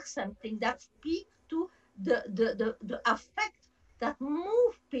are something that speak to the affect that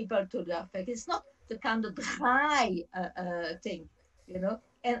move people to the affect. It's not the kind of dry thing, you know.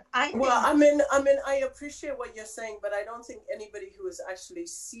 And I appreciate what you're saying, but I don't think anybody who has actually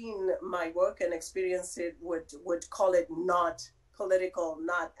seen my work and experienced it would call it not political,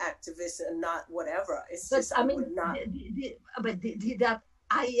 not activist, and not whatever. It's but just, I mean, did that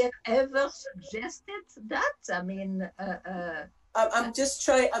I ever suggested that? I mean, I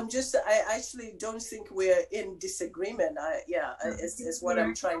actually don't think we're in disagreement. Is what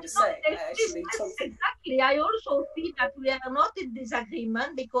I'm trying to say. Exactly. I also feel that we are not in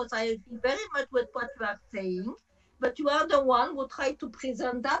disagreement, because I agree very much with what you are saying. but you are the one who try to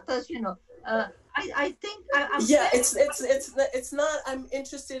present that as, you know, I think I'm yeah, it's not. I'm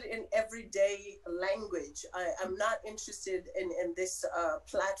interested in everyday language. I'm not interested in this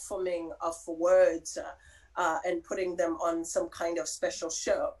platforming of words and putting them on some kind of special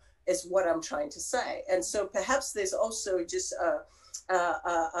show. Is what I'm trying to say. And so perhaps there's also just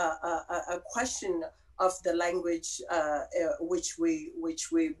a question of the language which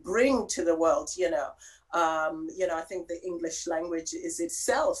we bring to the world. You know, I think the English language is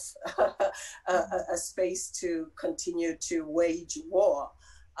itself a space to continue to wage war.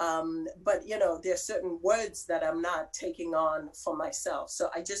 But you know, there are certain words that I'm not taking on for myself. So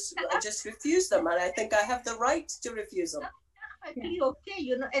I just refuse them, and I think I have the right to refuse them. I think okay,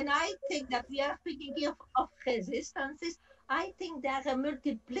 you know, and I think that we are speaking here of resistances. I think there are a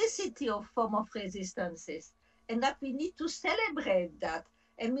multiplicity of forms of resistances, and that we need to celebrate that.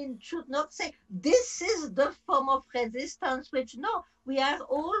 I mean, should not say this is the form of resistance, which no, we are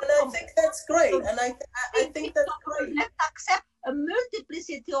all. And I think that's great, and I think that's great. Let's accept a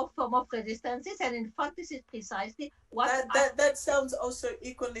multiplicity of forms of resistances, and in fact, this is precisely what that sounds also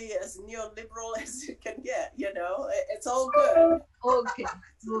equally as neoliberal as it can get. You know, it's all good. Okay.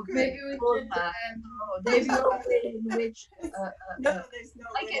 Maybe we should. There's no way in which. No, there's no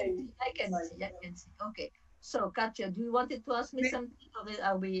way. I can see. Okay. So, Katja, do you wanted to ask me something, or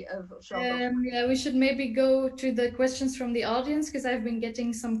are we short? Yeah, we should maybe go to the questions from the audience, because I've been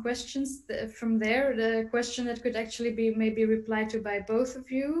getting some questions from there. The question that could actually be maybe replied to by both of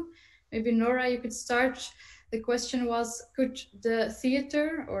you. Maybe Nora, you could start. The question was, could the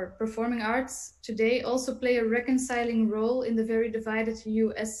theater or performing arts today also play a reconciling role in the very divided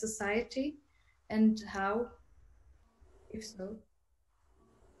US society, and how, if so?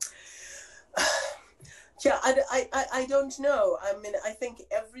 Yeah, I don't know. I mean, I think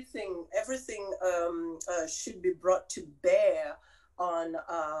everything should be brought to bear on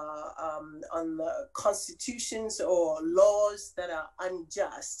the constitutions or laws that are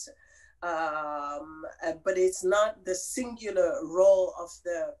unjust. But it's not the singular role of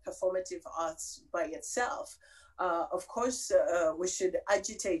the performative arts by itself. Of course, we should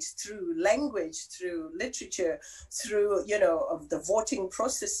agitate through language, through literature, through, you know, of the voting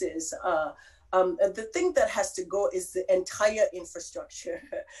processes. The thing that has to go is the entire infrastructure.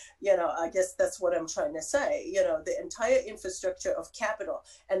 You know, I guess that's what I'm trying to say. You know, the entire infrastructure of capital,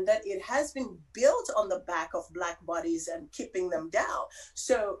 and that it has been built on the back of Black bodies and keeping them down.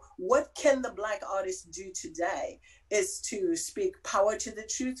 So what can the Black artists do today is to speak power to the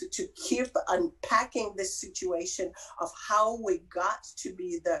truth, to keep unpacking this situation of how we got to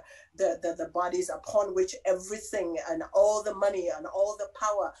be the bodies upon which everything and all the money and all the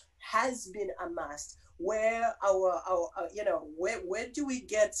power has been amassed. Where our you know, where do we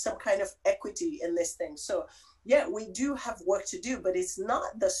get some kind of equity in this thing? So yeah, we do have work to do, but it's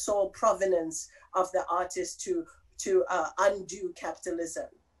not the sole provenance of the artist to undo capitalism.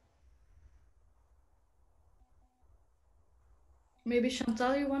 Maybe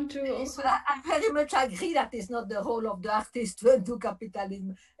Chantal, you want to also? I very much agree that it's not the role of the artist to undo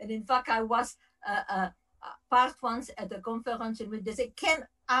capitalism. And in fact, I was part once at a conference in which they say, can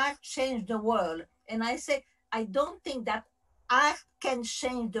art change the world? And I say, I don't think that art can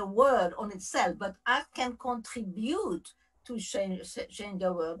change the world on itself, but art can contribute to change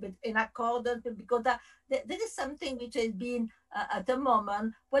the world, but in accordance, because there is something which has been at the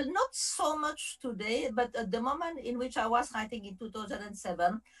moment, well, not so much today, but at the moment in which I was writing in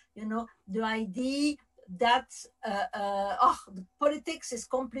 2007, you know, the idea that the politics is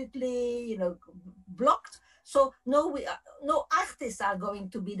completely, you know, blocked. So no artists are going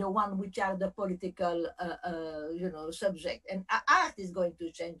to be the one which are the political, you know, subject, and art is going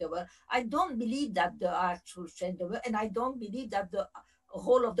to change the world. I don't believe that the art should change the world, and I don't believe that the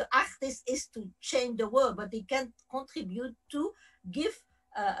role of the artist is to change the world, but he can contribute to give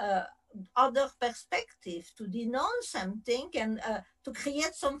other perspectives, to denounce something, and to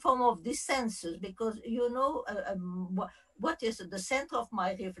create some form of dissensus, because, you know, what is at the center of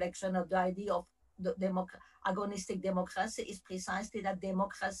my reflection of the idea of the agonistic democracy is precisely that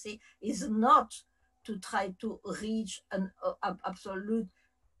democracy is not to try to reach an absolute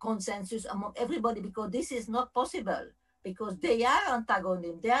consensus among everybody, because this is not possible, because they are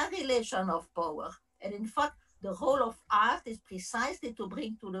antagonism, they are relation of power. And in fact, the role of art is precisely to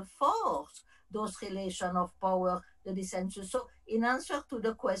bring to the force those relations of power, the dissensus. So in answer to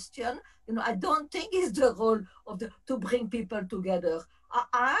the question, you know, I don't think it's the role of to bring people together.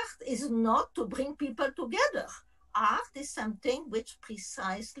 Art is not to bring people together. Art is something which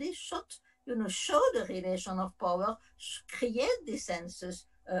precisely should, you know, show the relation of power, create dissensus,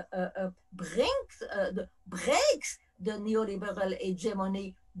 breaks the neoliberal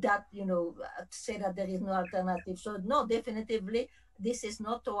hegemony that, say that there is no alternative. So no, definitively, this is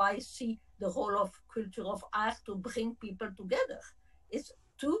not how I see the role of culture of art to bring people together. It's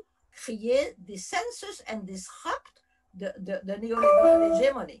to create dissensus and disrupt the neoliberal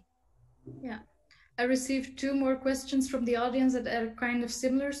hegemony. Yeah. I received 2 more questions from the audience that are kind of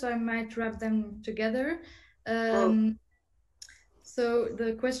similar, so I might wrap them together. So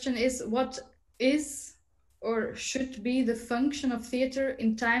the question is, what is or should be the function of theater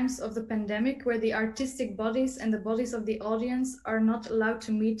in times of the pandemic, where the artistic bodies and the bodies of the audience are not allowed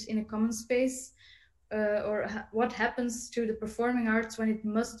to meet in a common space? What happens to the performing arts when it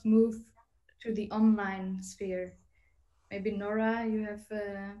must move to the online sphere? Maybe Nora, you have...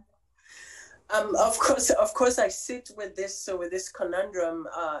 Of course, I sit with this conundrum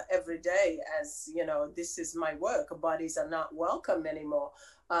every day, as you know, this is my work. Bodies are not welcome anymore.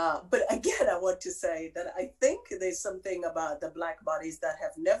 But again, I want to say that I think there's something about the Black bodies that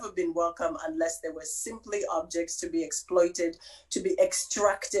have never been welcome unless they were simply objects to be exploited, to be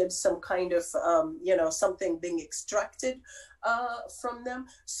extracted, some kind of, something being extracted from them.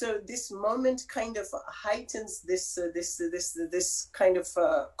 So this moment kind of heightens this kind of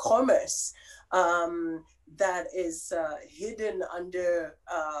commerce that is hidden under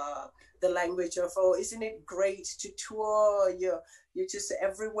the language of, oh, isn't it great to tour? You're just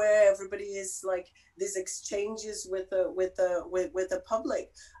everywhere. Everybody is like these exchanges with the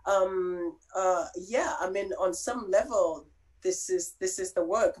public. Yeah, I mean, on some level, this is the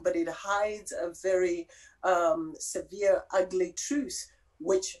work, but it hides a very severe, ugly truth,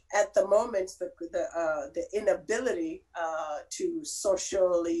 which at the moment the inability to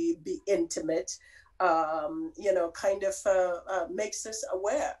socially be intimate, kind of makes us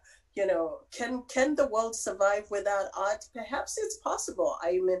aware. Can the world survive without art? Perhaps it's possible.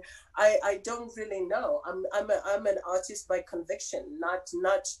 I mean, I don't really know. I'm an artist by conviction, not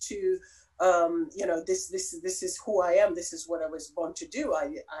to this is who I am. This is what I was born to do.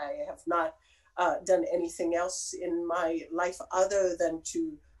 I have not done anything else in my life other than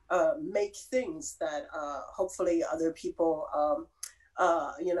to make things that hopefully other people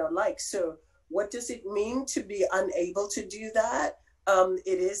like. So what does it mean to be unable to do that?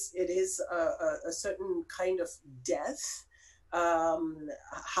 It is a certain kind of death.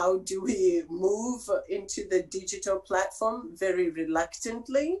 How do we move into the digital platform? Very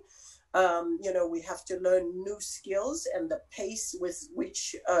reluctantly. We have to learn new skills, and the pace with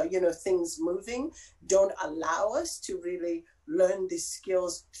which, things moving don't allow us to really learn these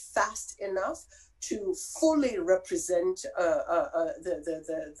skills fast enough to fully represent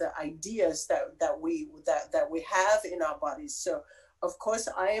the ideas that we have in our bodies. So, of course,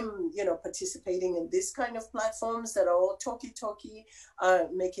 I am, participating in this kind of platforms that are all talky,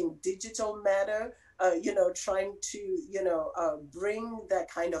 making digital matter, trying to, bring that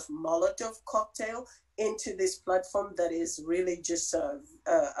kind of Molotov cocktail into this platform that is really just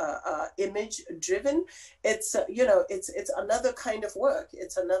image driven. It's, it's another kind of work.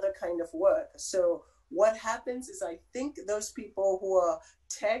 It's another kind of work. So what happens is, I think those people who are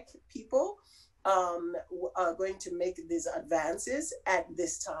tech people, are going to make these advances at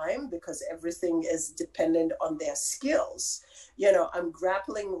this time because everything is dependent on their skills. I'm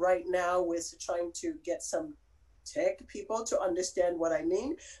grappling right now with trying to get some tech people to understand what I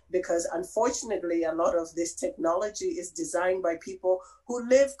mean, because unfortunately a lot of this technology is designed by people who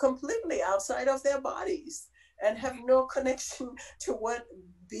live completely outside of their bodies and have no connection to what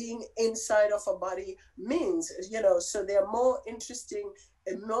being inside of a body means, so they're more interested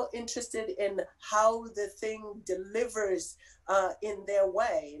in how the thing delivers in their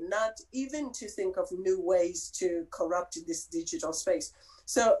way, not even to think of new ways to corrupt this digital space.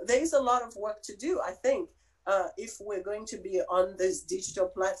 So there's a lot of work to do, I think. If we're going to be on these digital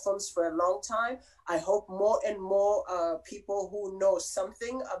platforms for a long time, I hope more and more people who know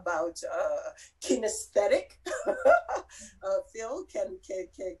something about kinesthetic feel can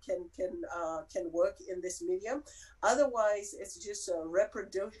work in this medium. Otherwise, it's just a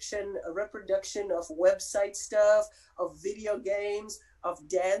reproduction of website stuff, of video games, of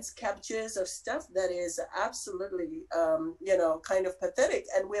dance captures, of stuff that is absolutely kind of pathetic,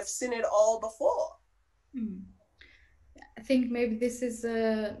 and we have seen it all before. I think maybe this is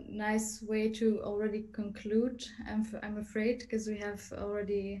a nice way to already conclude, I'm afraid, because we have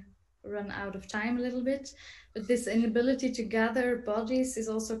already run out of time a little bit. But this inability to gather bodies is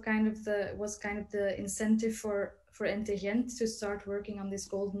also was kind of the incentive for NTGent to start working on this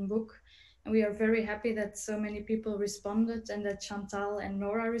golden book. And we are very happy that so many people responded, and that Chantal and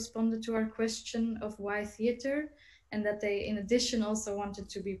Nora responded to our question of why theater. and that they, in addition, also wanted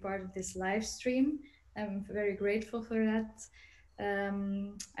to be part of this live stream. I'm very grateful for that.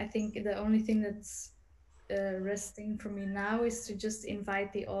 I think the only thing that's resting for me now is to just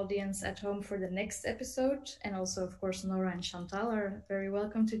invite the audience at home for the next episode. And also, of course, Nora and Chantal are very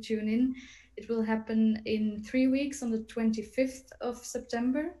welcome to tune in. It will happen in 3 weeks on the 25th of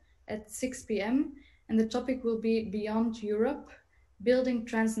September at 6 p.m. And the topic will be Beyond Europe, Building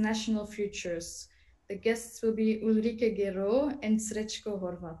Transnational Futures. The guests will be Ulrike Gero and Srečko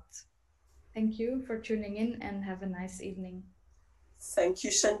Horvat. Thank you for tuning in and have a nice evening. Thank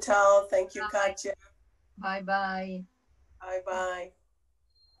you, Chantal. Thank you, Katja. Bye-bye. Bye-bye.